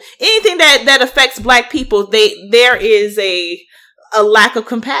people. Anything that affects black people, there is a lack of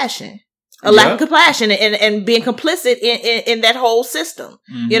compassion. Lack of compassion and being complicit in that whole system.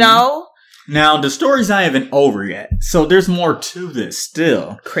 Mm-hmm. Now, the stories I haven't over yet. So there's more to this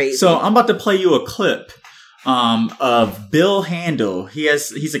still. Crazy. So I'm about to play you a clip of Bill Handel.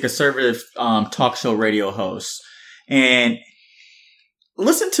 He's a conservative talk show radio host. And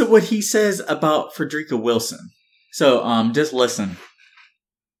listen to what he says about Frederica Wilson. So just listen.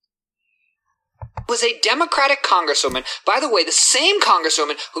 Was a Democratic congresswoman, by the way, the same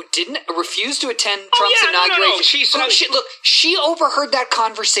congresswoman who didn't refuse to attend Trump's inauguration. No. She overheard that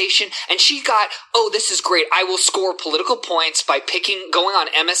conversation and she got, this is great. I will score political points by going on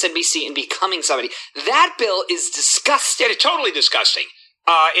MSNBC and becoming somebody. That bill is disgusting. It's totally disgusting.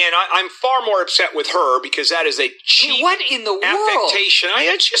 And I'm far more upset with her because that is a cheap what in the affectation.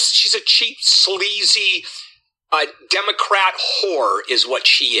 World? She's a cheap, sleazy Democrat whore is what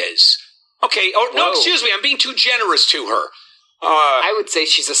she is. Okay. Oh, no, excuse me. I'm being too generous to her. I would say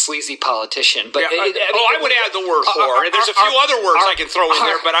she's a sleazy politician. But I would add the word whore. There's a few other words I can throw in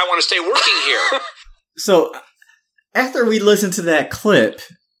there, but I want to stay working here. So, after we listen to that clip,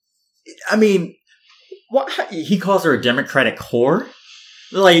 I mean, he calls her a Democratic whore?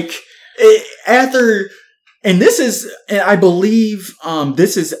 Like, and this is, I believe,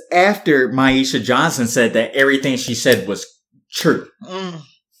 this is after Maisha Johnson said that everything she said was true.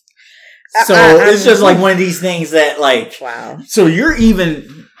 So it's just like one of these things that, like, wow. So you're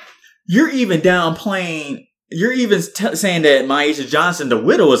even downplaying. You're even saying that Maisha Johnson, the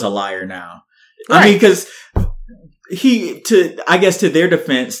widow, is a liar now. Right. I mean, because I guess to their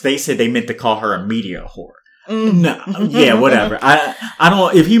defense, they said they meant to call her a media whore. No, yeah, whatever. I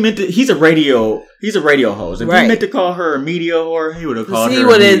don't. If he meant to, he's a radio host. If he meant to call her a media whore, he would have called her.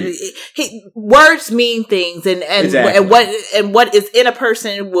 Words mean things, and exactly. and what is in a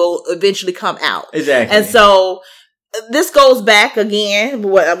person will eventually come out. Exactly. And so this goes back again.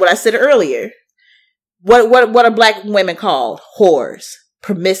 What I said earlier. What are black women called? Whores,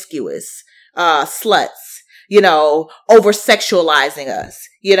 promiscuous, sluts. Over sexualizing us.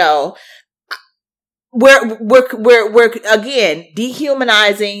 We're again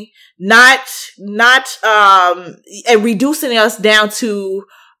dehumanizing, not and reducing us down to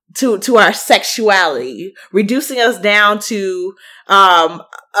our sexuality, reducing us down to a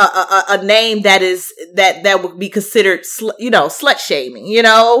name that would be considered slut shaming.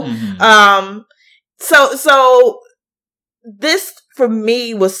 Mm-hmm. So this for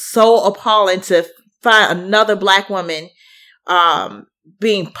me was so appalling to find another black woman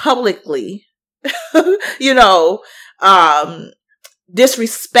being publicly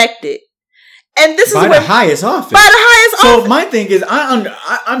disrespected, and this by is the highest office. By the highest office. So my thing is,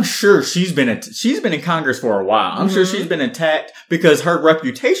 I'm sure she's been in Congress for a while. I'm sure she's been attacked because her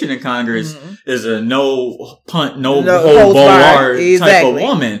reputation in Congress is a no punt, no hold bar type of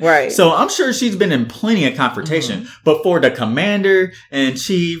woman. Right. So I'm sure she's been in plenty of confrontation. But for the commander and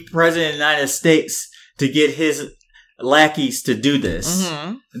chief president of the United States to get his lackeys to do this,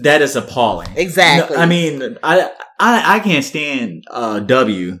 that is appalling. Exactly. I mean, I can't stand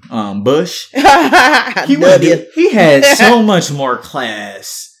Bush. He had so much more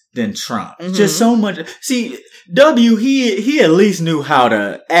class than Trump. Just so much. See, he at least knew how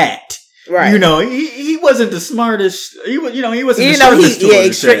to act. Right. He wasn't the smartest. He wasn't the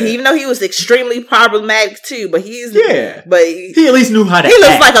smartest. Even though he was extremely problematic too, but he at least knew how to. He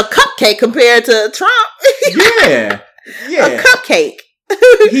looks like a cupcake compared to Trump. Yeah. A cupcake.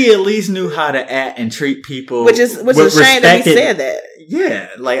 He at least knew how to act and treat people, which is a shame that he said that. Yeah,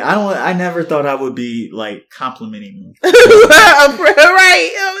 like I never thought I would be like complimenting him.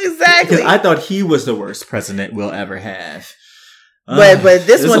 Right, exactly. Because I thought he was the worst president we'll ever have. But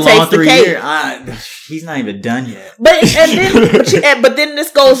this one takes the cake. He's not even done yet. But then this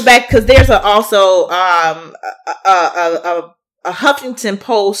goes back because there's also a Huffington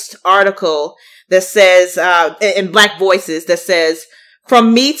Post article that says in Black Voices that says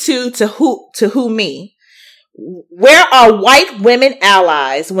from Me Too to Who Me, Where are white women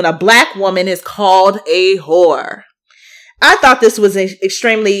allies when a black woman is called a whore? I thought this was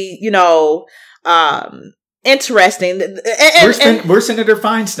extremely, interesting. We're Senator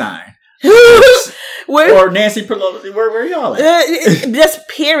Feinstein. Or Nancy Pelosi. Where y'all at? Just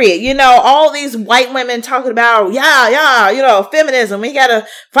period. All these white women talking about, feminism. We got to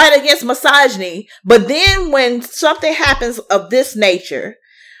fight against misogyny. But then when something happens of this nature,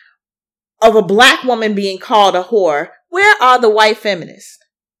 of a black woman being called a whore, where are the white feminists?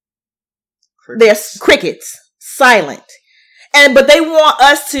 They're crickets, silent. But they want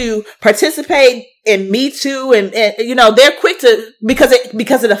us to participate in Me Too, and they're quick to, because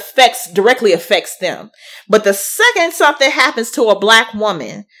it directly affects them. But the second something happens to a black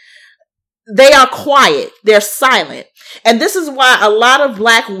woman, they are quiet, they're silent. And this is why a lot of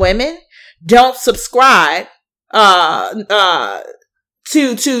black women don't subscribe to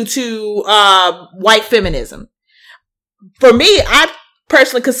white feminism. For me, I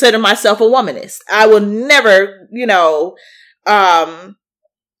personally consider myself a womanist. I will never,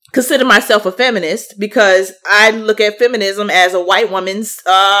 consider myself a feminist, because I look at feminism as a white woman's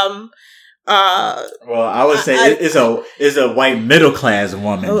well, I would say it's a white middle class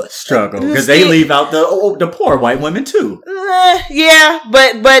woman struggle, because they leave out the poor white women too. Yeah,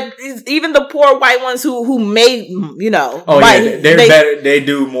 but even the poor white ones who made they're better. They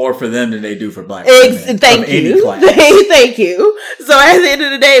do more for them than they do for black women. Thank you. Thank you. So at the end of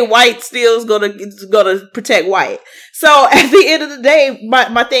the day, white still is gonna protect white. So at the end of the day,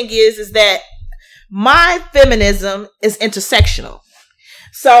 my thing is that my feminism is intersectional.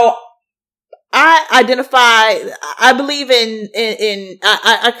 So I believe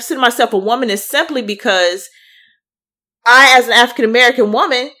I consider myself a womanist simply because I, as an African American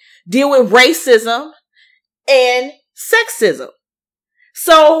woman, deal with racism and sexism.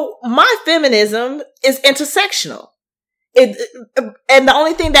 So my feminism is intersectional. And the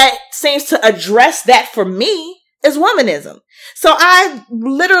only thing that seems to address that for me is womanism. So I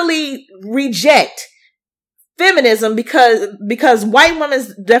literally reject feminism because white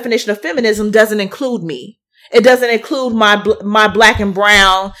women's definition of feminism doesn't include me. It doesn't include my black and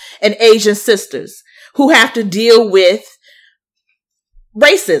brown and Asian sisters who have to deal with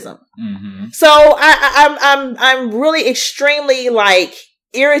racism. Mm-hmm. So I'm really extremely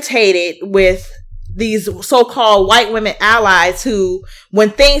irritated with these so-called white women allies who,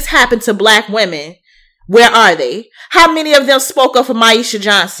 when things happen to black women, where are they? How many of them spoke up for Maisha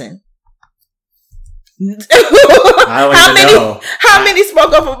Johnson? How many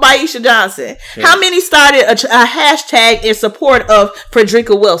spoke up for Maisha Johnson? Sure. How many started a hashtag in support of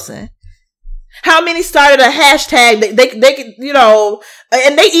Frederica Wilson? How many started a hashtag they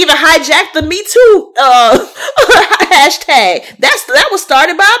and they even hijacked the Me Too hashtag. That was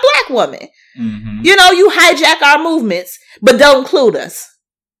started by a black woman. Mm-hmm. You hijack our movements, but don't include us.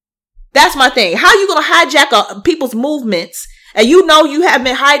 That's my thing. How you gonna hijack people's movements, and you have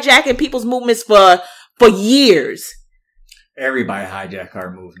been hijacking people's movements for years? Everybody hijack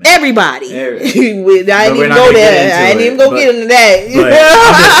our movement. Everybody. I didn't even go there. I didn't even go get into that.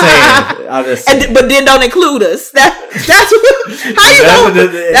 I'm just saying. But then don't include us. That's how you go.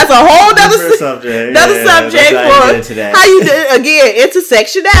 That's a whole other subject. Another subject for how you again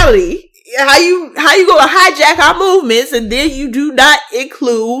intersectionality. How you gonna hijack our movements and then you do not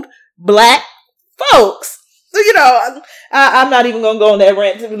include black folks? I'm not even gonna go on that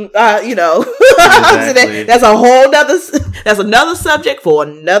rant. Exactly. That's another subject for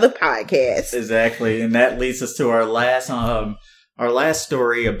another podcast. Exactly, and that leads us to our last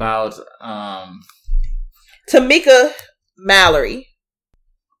story about Tamika Mallory.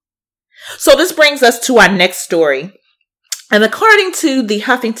 So this brings us to our next story. And according to the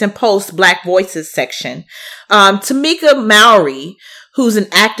Huffington Post Black Voices section, Tamika Mallory, who's an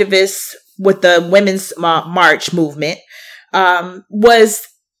activist with the Women's March movement, was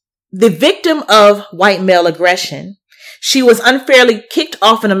the victim of white male aggression. She was unfairly kicked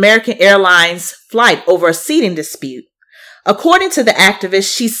off an American Airlines flight over a seating dispute. According to the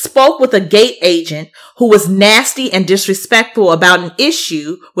activist, she spoke with a gate agent who was nasty and disrespectful about an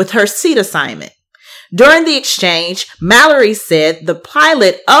issue with her seat assignment. During the exchange, Mallory said the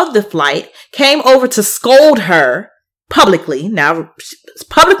pilot of the flight came over to scold her publicly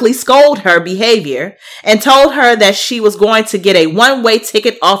scold her behavior and told her that she was going to get a one-way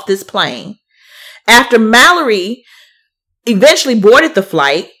ticket off this plane. After Mallory eventually boarded the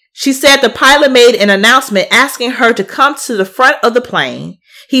flight, she said the pilot made an announcement asking her to come to the front of the plane.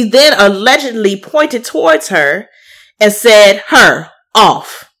 He then allegedly pointed towards her and said, "Her,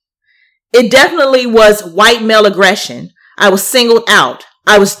 off." It definitely was white male aggression. I was singled out.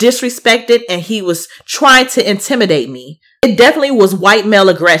 I was disrespected and he was trying to intimidate me. It definitely was white male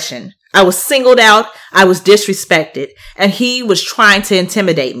aggression. I was singled out, I was disrespected, and he was trying to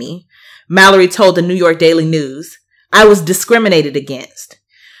intimidate me. Mallory told the New York Daily News. I was discriminated against.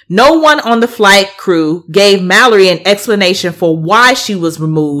 No one on the flight crew gave Mallory an explanation for why she was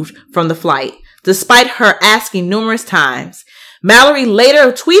removed from the flight, despite her asking numerous times. Mallory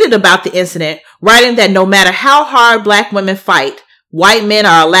later tweeted about the incident, writing that no matter how hard black women fight, white men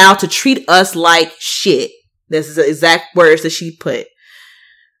are allowed to treat us like shit. This is the exact words that she put.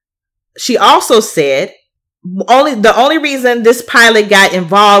 She also said, the only reason this pilot got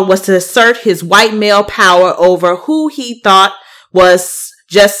involved was to assert his white male power over who he thought was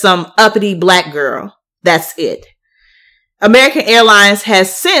just some uppity black girl. That's it. American Airlines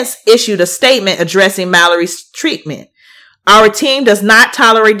has since issued a statement addressing Mallory's treatment. Our team does not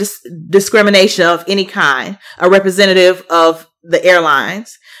tolerate discrimination of any kind, a representative of the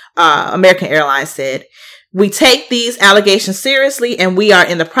airlines, American Airlines said. We take these allegations seriously, and we are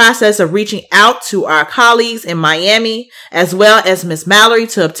in the process of reaching out to our colleagues in Miami, as well as Ms. Mallory,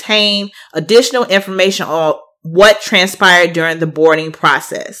 to obtain additional information on what transpired during the boarding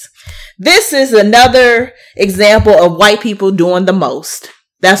process. This is another example of white people doing the most.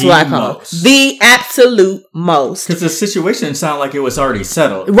 That's what I call it. The absolute most. Because the situation sounded like it was already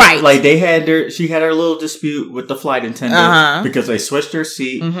settled. Right. Like she had her little dispute with the flight attendant because they switched her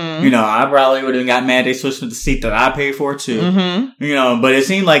seat. Mm-hmm. You know, I probably would have got mad they switched the seat that I paid for too. Mm-hmm. You know, but it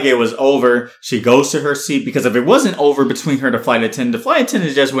seemed like it was over. She goes to her seat because if it wasn't over between her and the flight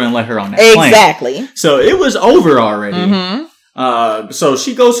attendant just wouldn't let her on that plane. Exactly. So it was over already. Mm-hmm. So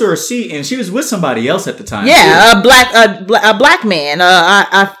she goes to her seat and she was with somebody else at the time. Yeah, a black man.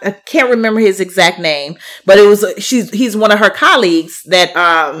 I can't remember his exact name, but it was he's one of her colleagues that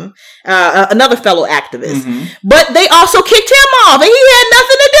another fellow activist. Mm-hmm. But they also kicked him off, and he had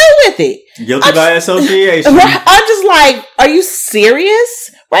nothing to do with it. Guilty by association. I'm just like, are you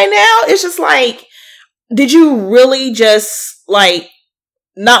serious right now? It's just like, did you really just like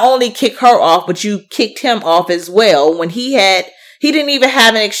not only kick her off, but you kicked him off as well when he didn't even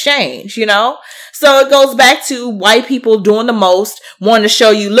have an exchange, you know? So it goes back to white people doing the most, wanting to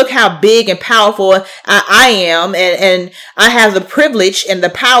show you, look how big and powerful I am, and I have the privilege and the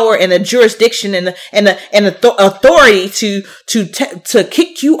power and the jurisdiction and the authority to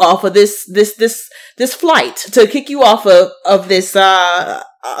kick you off of this flight, to kick you off of this,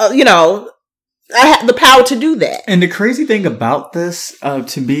 you know, I have the power to do that. And the crazy thing about this,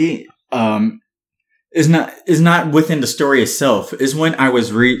 to me, is not within the story itself. Is when I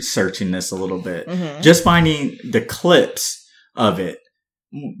was researching this a little bit, just finding the clips of it.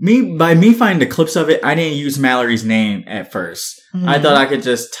 By me finding the clips of it, I didn't use Mallory's name at first. Mm-hmm. I thought I could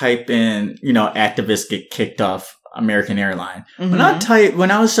just type in, you know, activists get kicked off American Airlines. Mm-hmm.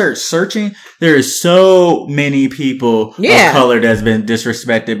 When I was searching, there is so many people of color that's been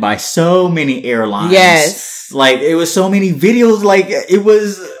disrespected by so many airlines. Yes. Like, it was so many videos. Like,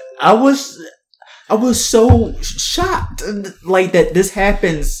 I was so shocked, like, that this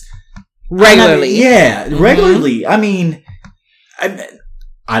happens regularly. Regularly. I mean,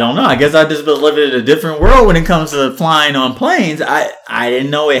 I don't know. I guess I just been living in a different world when it comes to flying on planes. I didn't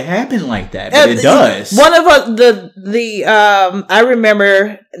know it happened like that, but it does. One of I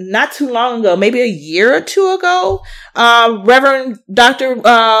remember not too long ago, maybe a year or two ago, Reverend Dr.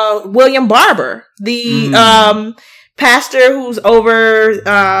 William Barber, the pastor who's over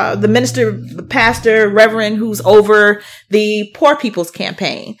the pastor Reverend who's over the Poor People's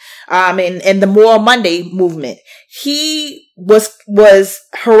Campaign, and the Moral Monday movement. He was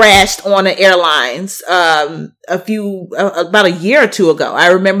harassed on the airlines about a year or two ago. I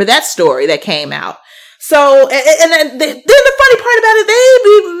remember that story that came out. So, and then the funny part about it, they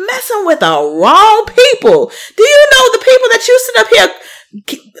be messing with the wrong people. Do you know the people that you sit up here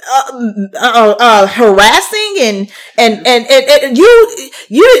harassing and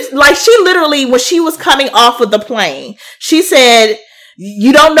you like, she literally, when she was coming off of the plane, she said,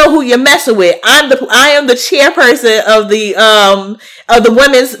 you don't know who you're messing with. I am the chairperson of the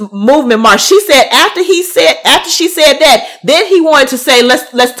women's movement march. She said after she said that, then he wanted to say,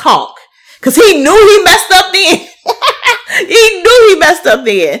 let's talk. Cause he knew he messed up then. He knew he messed up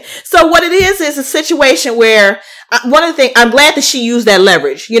then. So what it is a situation where one of the things, I'm glad that she used that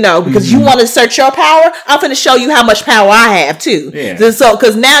leverage, you know, because you want to assert your power. I'm going to show you how much power I have too. Yeah. So,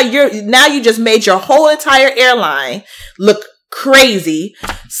 cause now you just made your whole entire airline look crazy,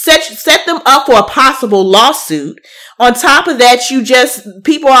 set them up for a possible lawsuit. On top of that,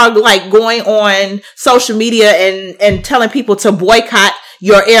 people are like going on social media and telling people to boycott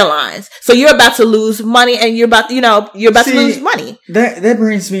your airlines. So you're about to lose money, and you're about to lose money. That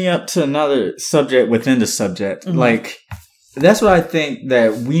brings me up to another subject within the subject. Mm-hmm. Like, that's what I think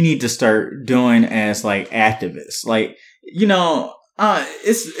that we need to start doing as like activists. Like, it's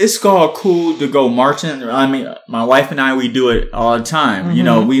all cool to go marching. I mean, my wife and I, we do it all the time.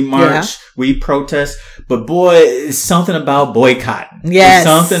 Mm-hmm. We march, we protest, but boy, it's something about boycotting. Yes. It's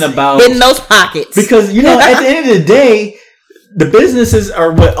something about hitting those pockets. Because, at the end of the day, the businesses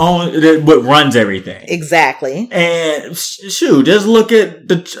are what runs everything. Exactly. And shoot, just look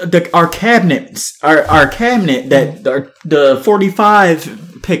at our cabinets, our cabinet that the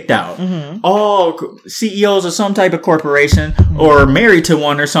 45 picked out. Mm-hmm. All CEOs of some type of corporation or married to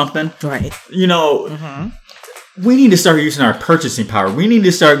one or something. Right. We need to start using our purchasing power. We need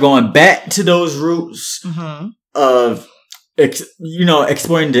to start going back to those roots of,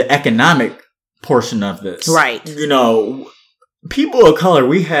 exploring the economic portion of this. Right. People of color,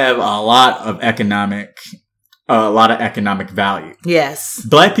 we have a lot of economic value. Yes.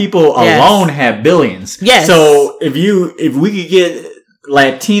 Black people alone have billions. Yes. So if we could get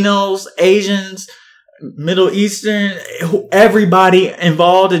Latinos, Asians, Middle Eastern, everybody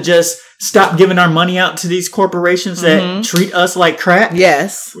involved to just stop giving our money out to these corporations that treat us like crap.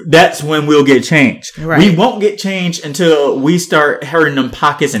 Yes. That's when we'll get change. Right. We won't get change until we start hurting them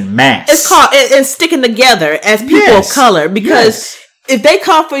pockets en masse. It's called and sticking together as people of color, because if they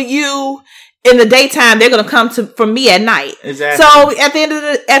come for you in the daytime, they're going to come for me at night. Exactly. So at the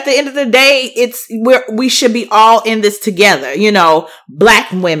end of the day, we should be all in this together.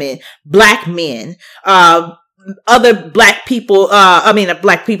 Black women, black men, other black people,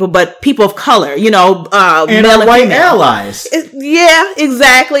 but people of color, and our white allies. Yeah,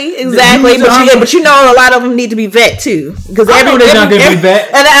 exactly. But a lot of them need to be vet too, because they're not going to be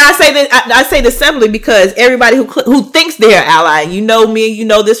vet. And I say this simply because everybody who thinks they're ally, me,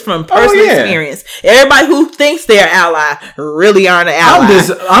 this from personal experience. Everybody who thinks they're ally really aren't an ally.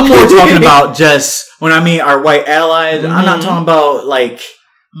 I'm more talking about just when I mean our white allies. I'm not talking about like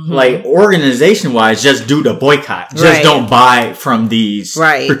organization wise, just do the boycott. Just don't buy from these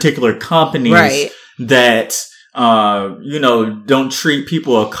particular companies that, don't treat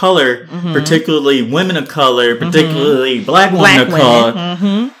people of color, particularly women of color, particularly black women of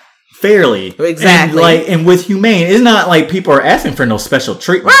color, fairly. Exactly. And with humane. It's not like people are asking for no special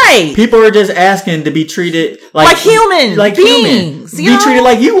treatment. Right. People are just asking to be treated like human beings. Be treated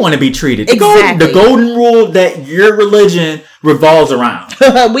like you want to be treated. Exactly. The golden rule that your religion revolves around.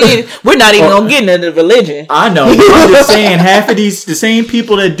 We're not even gonna get into religion. I know. I'm just saying, half of the same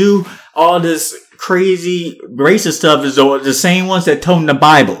people that do all this crazy racist stuff is the same ones that tone the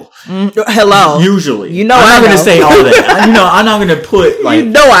Bible. Hello. Usually. I'm not going to say all that. I'm not going to put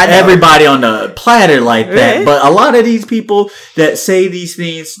everybody on the platter like that. Right. But a lot of these people that say these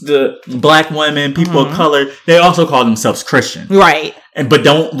things, the black women, people of color, they also call themselves Christian. Right. But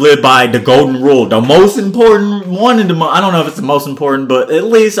don't live by the golden rule. The most important one I don't know if it's the most important, but at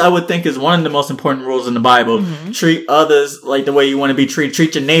least I would think is one of the most important rules in the Bible. Treat others like the way you want to be treated.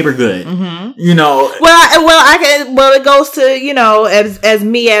 Treat your neighbor good. Well, it goes to, as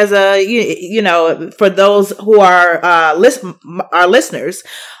me as a, for those who are, our listeners,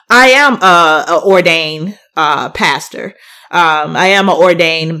 I am a ordained, pastor. I am an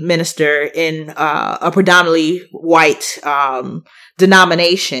ordained minister in, a predominantly white,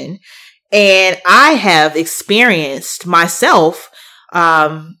 denomination. And I have experienced myself,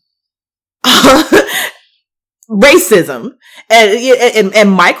 racism and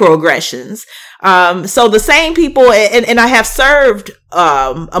microaggressions. So the same people, and I have served,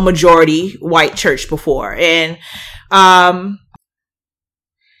 a majority white church before. And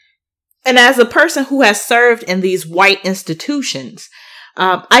as a person who has served in these white institutions,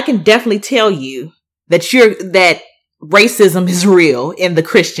 I can definitely tell you that racism is real in the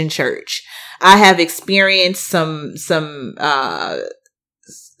Christian church. I have experienced some of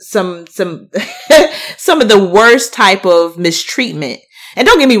the worst type of mistreatment. And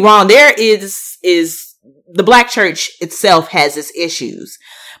don't get me wrong, there is the black church itself has its issues,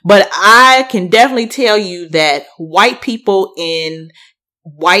 but I can definitely tell you that white people in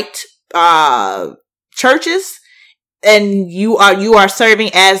white, churches, and you are serving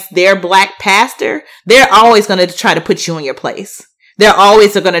as their black pastor, they're always going to try to put you in your place. They're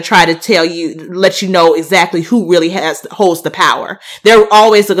always going to try to let you know exactly who really holds the power. They're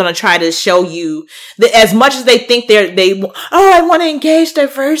always going to try to show you that as much as they think I want to engage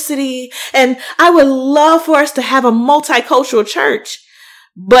diversity and I would love for us to have a multicultural church.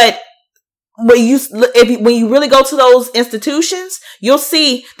 But when you really go to those institutions, you'll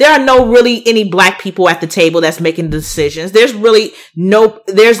see there are any black people at the table that's making decisions. There's no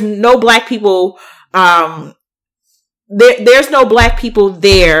black people. There's no black people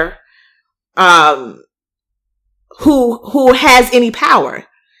there, who has any power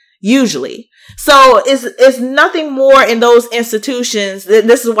usually. So it's nothing more in those institutions.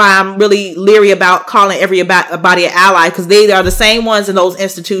 This is why I'm really leery about calling everybody an ally, because they are the same ones in those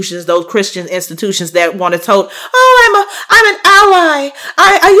institutions, those Christian institutions that want to tell, I'm an ally.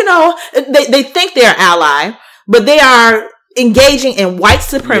 They think they're an ally, but they are engaging in white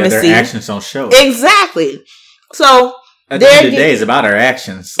supremacy. Yeah, their actions don't show. Exactly. So at the end of the day, it's about our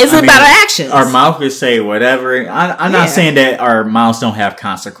actions. It's about our actions. Our mouth could say whatever. I'm not saying that our mouths don't have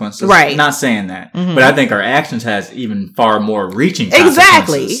consequences. Right. I'm not saying that. Mm-hmm. But I think our actions has even far more reaching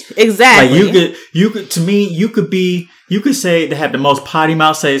consequences. Exactly. Like you could say to have the most potty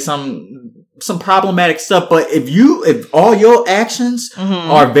mouth, say some problematic stuff, but if all your actions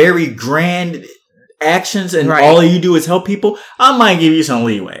are very grand actions and all you do is help people, I might give you some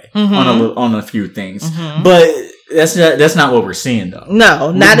leeway on a few things. But that's not what we're seeing, though.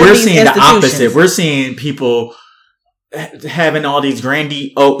 No, not we're in these seeing the institutions. opposite. We're seeing people having all these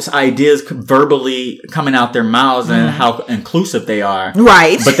grandiose ideas verbally coming out their mouths and how inclusive they are.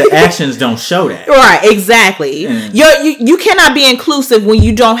 Right. But the actions don't show that. Right, exactly. You cannot be inclusive when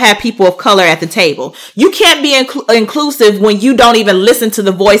you don't have people of color at the table. You can't be inclusive when you don't even listen to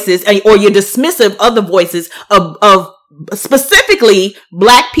the voices, or you're dismissive of the voices of specifically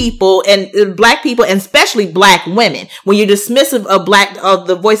black people and especially black women. When you're dismissive of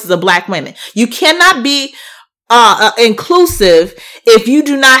the voices of black women, you cannot be inclusive if you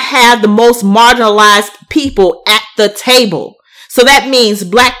do not have the most marginalized people at the table. So that means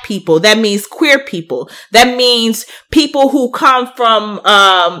black people, that means queer people, that means people who come from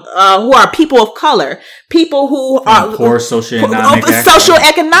who are people of color, people who are poor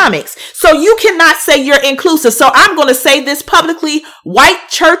socioeconomics. So you cannot say you're inclusive. So I'm going to say this publicly: white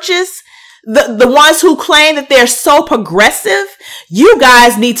churches, the ones who claim that they're so progressive, you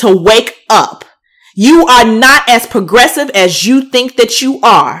guys need to wake up. You are not as progressive as you think that you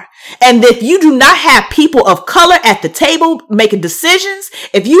are. And if you do not have people of color at the table making decisions,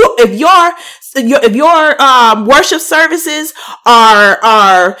 if your worship services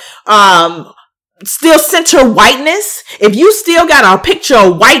are still center whiteness, if you still got a picture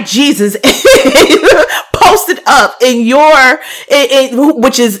of white Jesus posted up in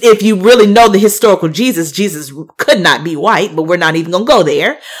which is, if you really know the historical Jesus could not be white, but we're not even gonna go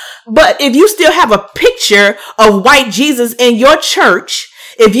there. But if you still have a picture of white Jesus in your church,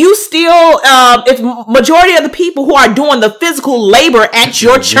 if you still, if majority of the people who are doing the physical labor at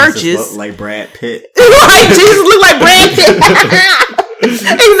your churches look like Brad Pitt, right? Jesus look like Brad Pitt.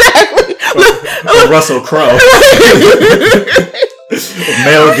 Exactly. Or Russell Crowe.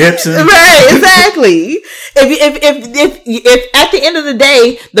 Mel Gibson. Right, exactly. If at the end of the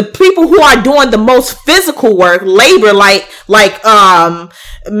day, the people who are doing the most physical work, labor, like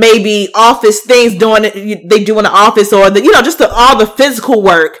maybe office things, they do in the office, or all the physical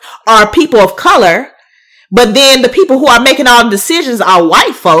work are people of color, but then the people who are making all the decisions are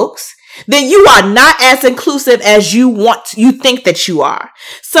white folks, then you are not as inclusive as you think that you are.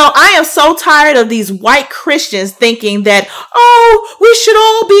 So I am so tired of these white Christians thinking that, we should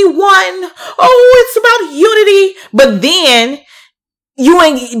all be one. It's about unity. But then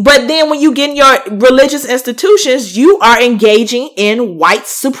when you get in your religious institutions, you are engaging in white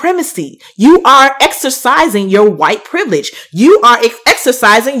supremacy. You are exercising your white privilege. You are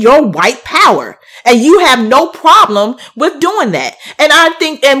exercising your white power. And you have no problem with doing that. And I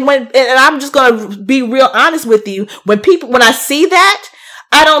think, and I'm just going to be real honest with you, when I see that,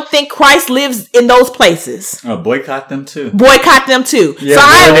 I don't think Christ lives in those places. Boycott them too. Yeah, so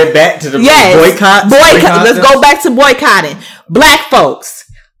back to the boycott. Let's go back to boycotting. Black folks,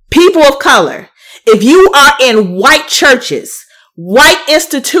 people of color, if you are in white churches, white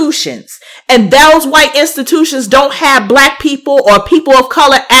institutions, and those white institutions don't have black people or people of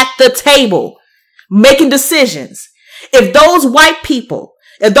color at the table making decisions, if those white people,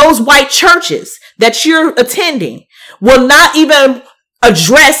 if those white churches that you're attending will not even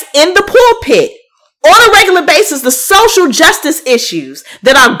address in the pulpit on a regular basis the social justice issues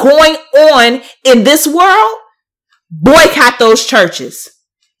that are going on in this world, boycott those churches.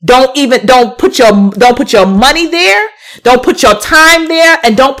 Don't put your money there. Don't put your time there,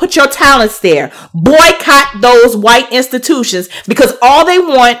 and don't put your talents there. Boycott those white institutions, because all they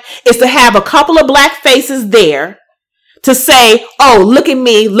want is to have a couple of black faces there to say, look at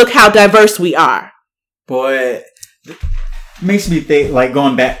me, look how diverse we are. Boy, makes me think, like,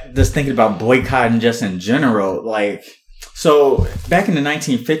 going back, just thinking about boycotting just in general. Like, so back in the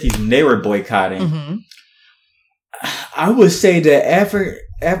 1950s when they were boycotting, I would say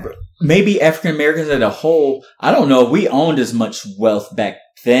that maybe African Americans as a whole, I don't know if we owned as much wealth back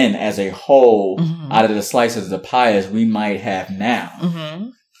then as a whole out of the slices of the pie as we might have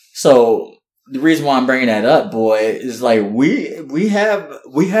now. So the reason why I'm bringing that up, boy, is like we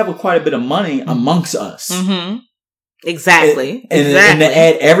have quite a bit of money amongst us. Exactly. And to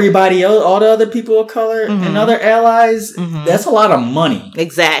add everybody else, all the other people of color and other allies, that's a lot of money.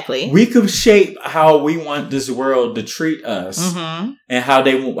 Exactly. We could shape how we want this world to treat us and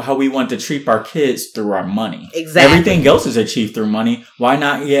how we want to treat our kids through our money. Exactly. Everything else is achieved through money. Why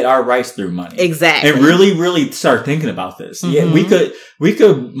not get our rights through money? Exactly. And really, really start thinking about this. Yeah, we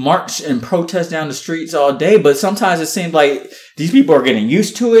could march and protest down the streets all day, but sometimes it seems like these people are getting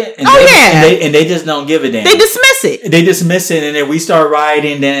used to it, and they just don't give a damn. They dismiss it. They dismiss it, and then we start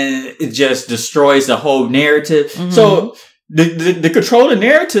rioting, then it just destroys the whole narrative. So the control of the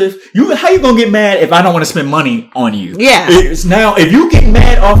narrative, how you gonna get mad if I don't want to spend money on you? Yeah. It's now, if you get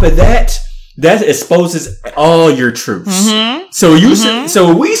mad off of that exposes all your truths. So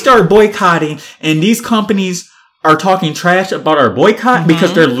so we start boycotting, and these companies are talking trash about our boycott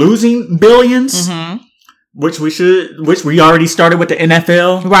because they're losing billions. Which we already started with the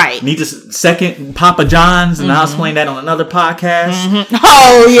NFL. Right. Need to second Papa John's, and I'll explain that on another podcast.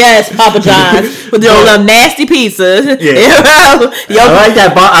 Oh, yes, Papa John's. With your little nasty pizzas. Yeah.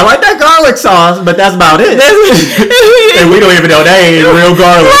 I like that garlic sauce, but that's about it. And we don't even know that ain't real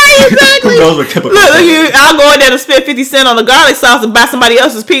garlic. Right, exactly. Those are typical. Look, I'll go in there to spend 50 cents on the garlic sauce and buy somebody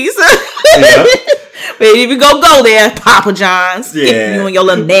else's pizza. Yeah. But if you go there, Papa John's, get you and your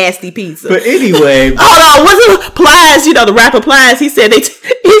little nasty pizza. But anyway, hold on, was it Plies? You know, the rapper Plies. He said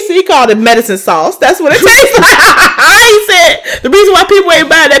he called it medicine sauce. That's what it tastes like. He said the reason why people ain't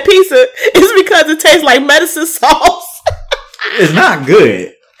buying that pizza is because it tastes like medicine sauce. It's not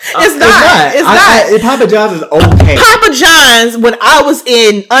good. It's not. Papa John's is okay. Papa John's, when I was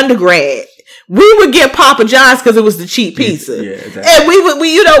in undergrad, we would get Papa John's because it was the cheap pizza. Yeah, exactly. And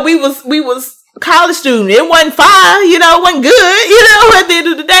we was college student. It wasn't fire, it wasn't good. At the end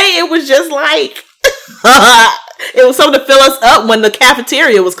of the day, it was just like it was something to fill us up when the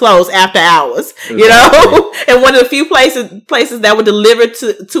cafeteria was closed after hours. And one of the few places that would deliver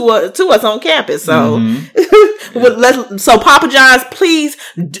to us on campus. So so Papa John's, please,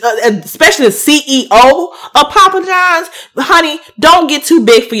 especially the CEO of Papa John's, honey, don't get too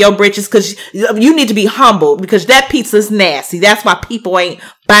big for your britches, because you need to be humble, because that pizza's nasty. That's why people ain't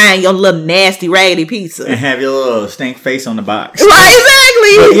buying your little nasty raggedy pizza and have your little stink face on the box. Right,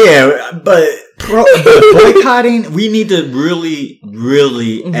 exactly. But boycotting, we need to really,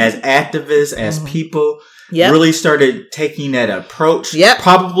 as activists, as people, really started taking that approach.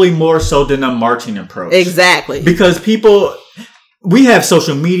 Probably more so than a marching approach. Exactly. Because we have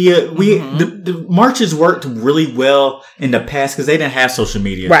social media. The marches worked really well in the past because they didn't have social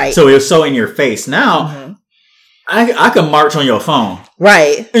media. Right. So it was so in your face. Now, I can march on your phone.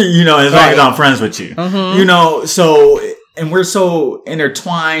 Right. As long as I'm friends with you. So... And we're so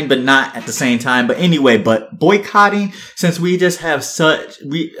intertwined, but not at the same time. But anyway, boycotting, since we just have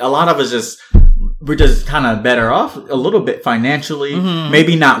a lot of us we're just kind of better off a little bit financially,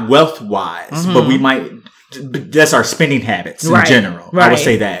 maybe not wealth wise, but we might, that's our spending habits in general. I would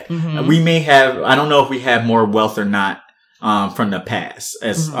say that. We may have, I don't know if we have more wealth or not, from the past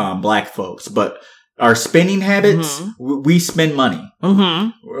as, black folks, but our spending habits, we spend money.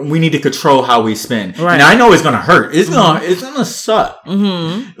 We need to control how we spend. Right. And I know it's going to hurt. It's going to suck.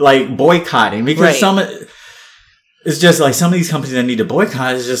 Like boycotting, because it's just like some of these companies that need to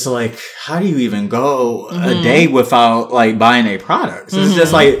boycott is just like, how do you even go a day without like buying a product? So it's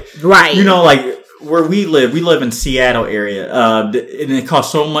just like, like where we live in Seattle area, and it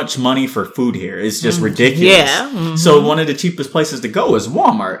costs so much money for food here. It's just ridiculous. Yeah. So one of the cheapest places to go is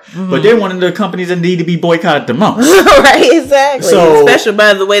Walmart, but they're one of the companies that need to be boycotted the most. Right, exactly. So, especially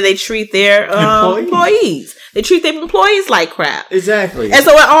by the way they treat their employees. They treat their employees like crap. Exactly. And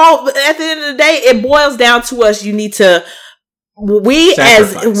so at the end of the day, it boils down to us. You need to. We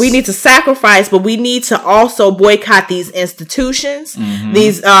need to sacrifice, but we need to also boycott these institutions.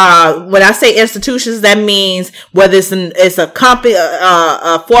 These, when I say institutions, that means whether it's a company,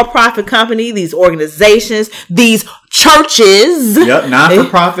 a for-profit company, these organizations, these churches. Yep,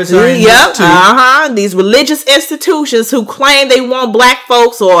 not-for-profits. Yep, these religious institutions who claim they want black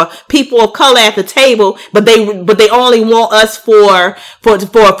folks or people of color at the table, but they only want us for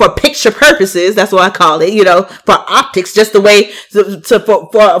picture purposes. That's what I call it, for optics, just the way to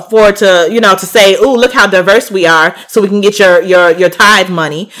say, "Ooh, look how diverse we are," so we can get your tithe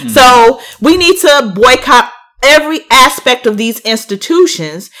money. Mm-hmm. So we need to boycott every aspect of these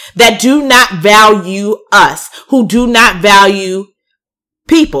institutions that do not value us, who do not value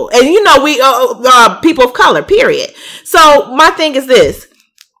people. And we people of color, period. So my thing is this,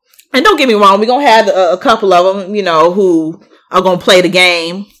 and don't get me wrong, we're going to have a couple of them, who are going to play the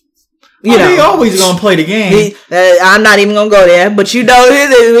game. They always going to play the game. I'm not even going to go there, but we're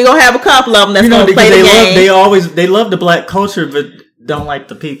going to have a couple of them that's going to play the game. They love the black culture, but don't like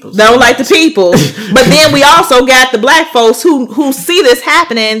the people. Don't like the people. But then we also got the black folks who see this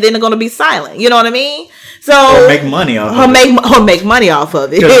happening, and then they're going to be silent. You know what I mean? So or make money off of it. Make money off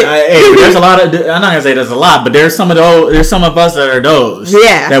of it. There's a lot of. I'm not gonna say there's a lot, but there's some of those. There's some of us that are those.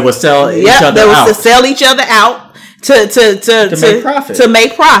 Yeah. That will sell each other out. That will sell each other out to make profit. To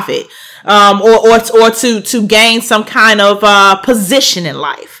make profit. Or to gain some kind of position in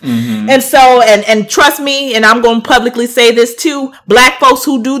life. Mm-hmm. And so and trust me, and I'm going to publicly say this too, black folks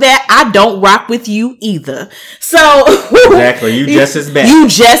who do that, I don't rock with you either. So exactly, you just as bad. You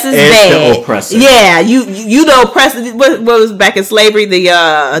just as bad. The oppressor. Yeah, you the oppressor. What was back in slavery? The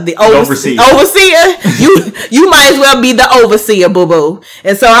overseer. You might as well be the overseer, boo boo.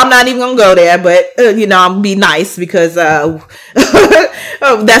 And so I'm not even gonna go there, but I'm gonna be nice because that's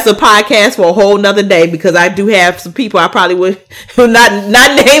a podcast for a whole nother day, because I do have some people I probably would not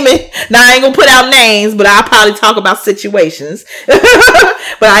naming. Now I ain't gonna put out names, but I'll probably talk about situations.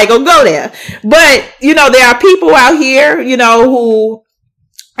 But I ain't gonna go there. But there are people out here, who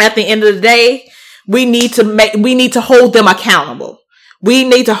at the end of the day, we need to hold them accountable. We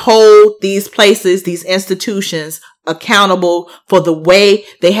need to hold these places, these institutions accountable for the way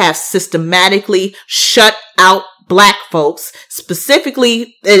they have systematically shut out black folks,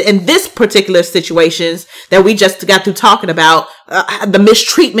 specifically in this particular situations that we just got through talking about, the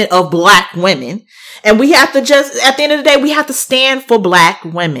mistreatment of black women. And we have to at the end of the day, we have to stand for black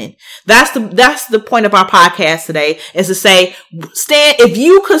women. That's the point of our podcast today, is to say, if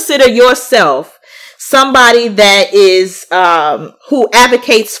you consider yourself somebody that is, who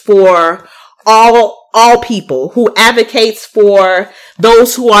advocates for all people, who advocates for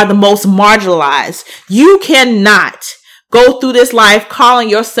those who are the most marginalized, you cannot go through this life calling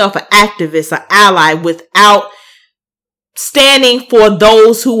yourself an activist, an ally, without standing for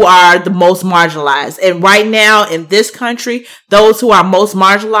those who are the most marginalized. And right now in this country, those who are most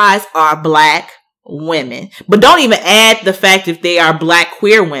marginalized are black women. But don't even add the fact if they are black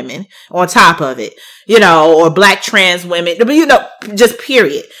queer women on top of it, or black trans women, just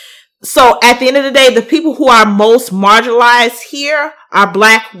period. So at the end of the day, the people who are most marginalized here are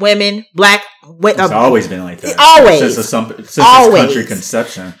black women, it's always been like that. Always. Since country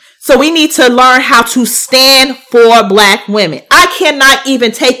conception. So we need to learn how to stand for black women. I cannot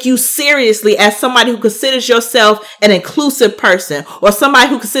even take you seriously as somebody who considers yourself an inclusive person, or somebody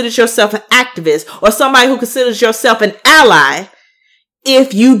who considers yourself an activist, or somebody who considers yourself an ally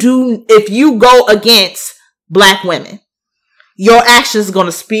if you go against black women. Your actions are going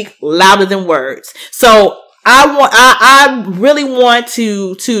to speak louder than words. So I really want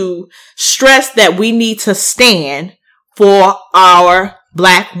to stress that we need to stand for our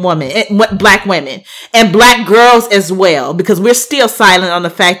black women and black girls as well, because we're still silent on the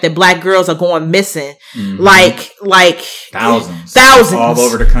fact that black girls are going missing, mm-hmm. like thousands all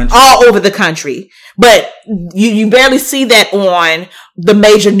over the country. But you barely see that on the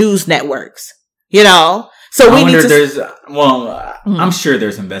major news networks, So we need to. I'm sure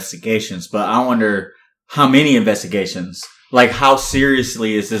there's investigations, but I wonder how many investigations. Like, how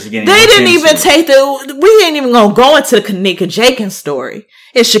seriously is this getting? They didn't even we ain't even gonna go into the Kenneka Jenkins story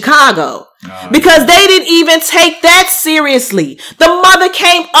in Chicago, because they didn't even take that seriously. The mother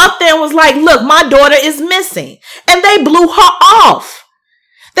came up there and was like, "Look, my daughter is missing," and they blew her off.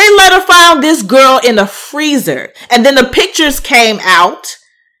 They let her find this girl in the freezer, and then the pictures came out.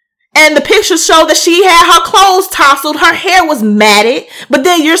 And the pictures show that she had her clothes tousled, her hair was matted, but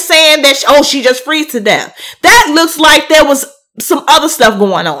then you're saying that, she just froze to death. That looks like there was some other stuff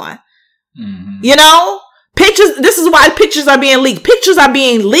going on. Mm-hmm. Pictures, this is why pictures are being leaked. Pictures are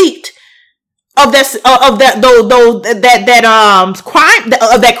being leaked of that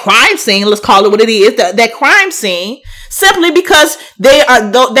crime scene, let's call it what it is, that crime scene, simply because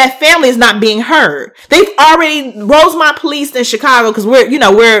that family is not being heard. They've already, Rosemont Police in Chicago, because we're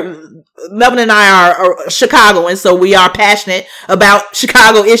Melvin and I are Chicagoans, so we are passionate about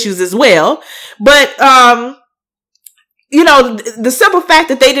Chicago issues as well. But, you know, the simple fact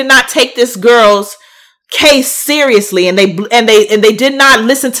that they did not take this girl's case seriously and they did not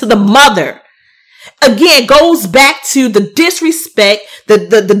listen to the mother, again, goes back to the disrespect,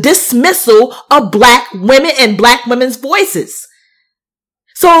 the dismissal of Black women and Black women's voices.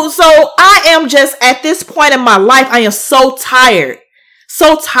 So I am just, at this point in my life, I am so tired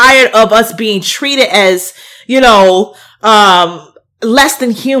of us being treated as, you know, less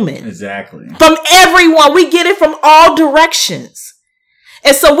than human. Exactly. From everyone. We get it from all directions.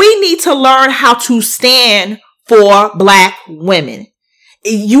 And so we need to learn how to stand for Black women.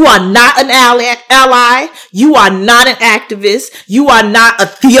 You are not an ally. You are not an activist. You are not a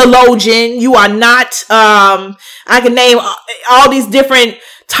theologian. You are not, I can name all these different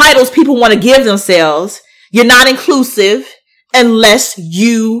titles people want to give themselves. You're not inclusive unless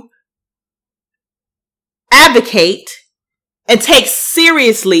you advocate and take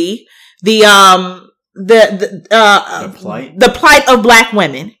seriously the plight of Black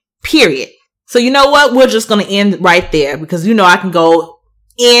women, period. So you know what? We're just going to end right there because, you know, I can go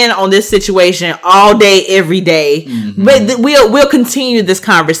in on this situation all day, every day. Mm-hmm. But we'll continue this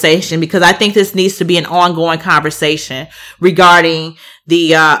conversation because I think this needs to be an ongoing conversation regarding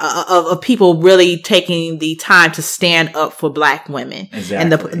the of people really taking the time to stand up for Black women. Exactly.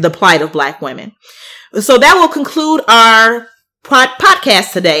 And the plight of Black women. So that will conclude our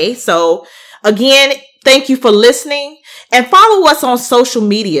podcast today. So again, thank you for listening and follow us on social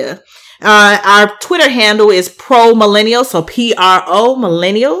media. Our Twitter handle is Pro Millennials, so PRO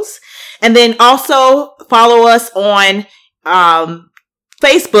Millennials. And then also follow us on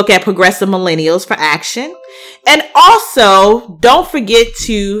Facebook at Progressive Millennials for Action. And also, don't forget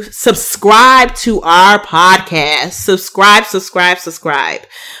to subscribe to our podcast. Subscribe.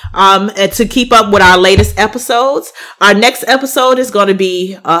 And to keep up with our latest episodes. Our next episode is going to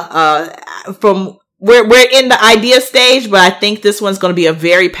be We're in the idea stage, but I think this one's going to be a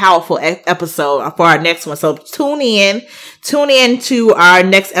very powerful episode for our next one. So tune in to our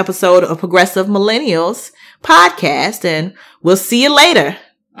next episode of Progressive Millennials podcast, and we'll see you later.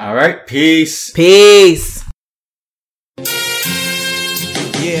 All right. Peace.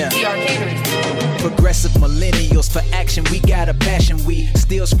 Yeah. Progressive millennials for action, we got a passion. We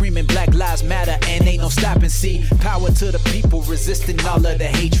still screaming Black Lives Matter and ain't no stopping. See, power to the people resisting all of the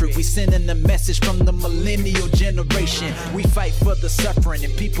hatred. We sending a message from the millennial generation. We fight for the suffering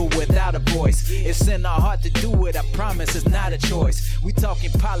and people without a voice. It's in our heart to do it, I promise it's not a choice. We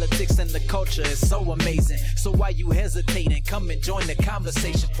talking politics and the culture is so amazing. So why you hesitating? Come and join the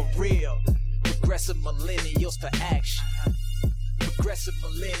conversation for real. Progressive millennials for action. Progressive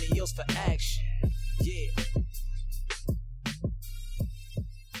millennials for action. Yeah.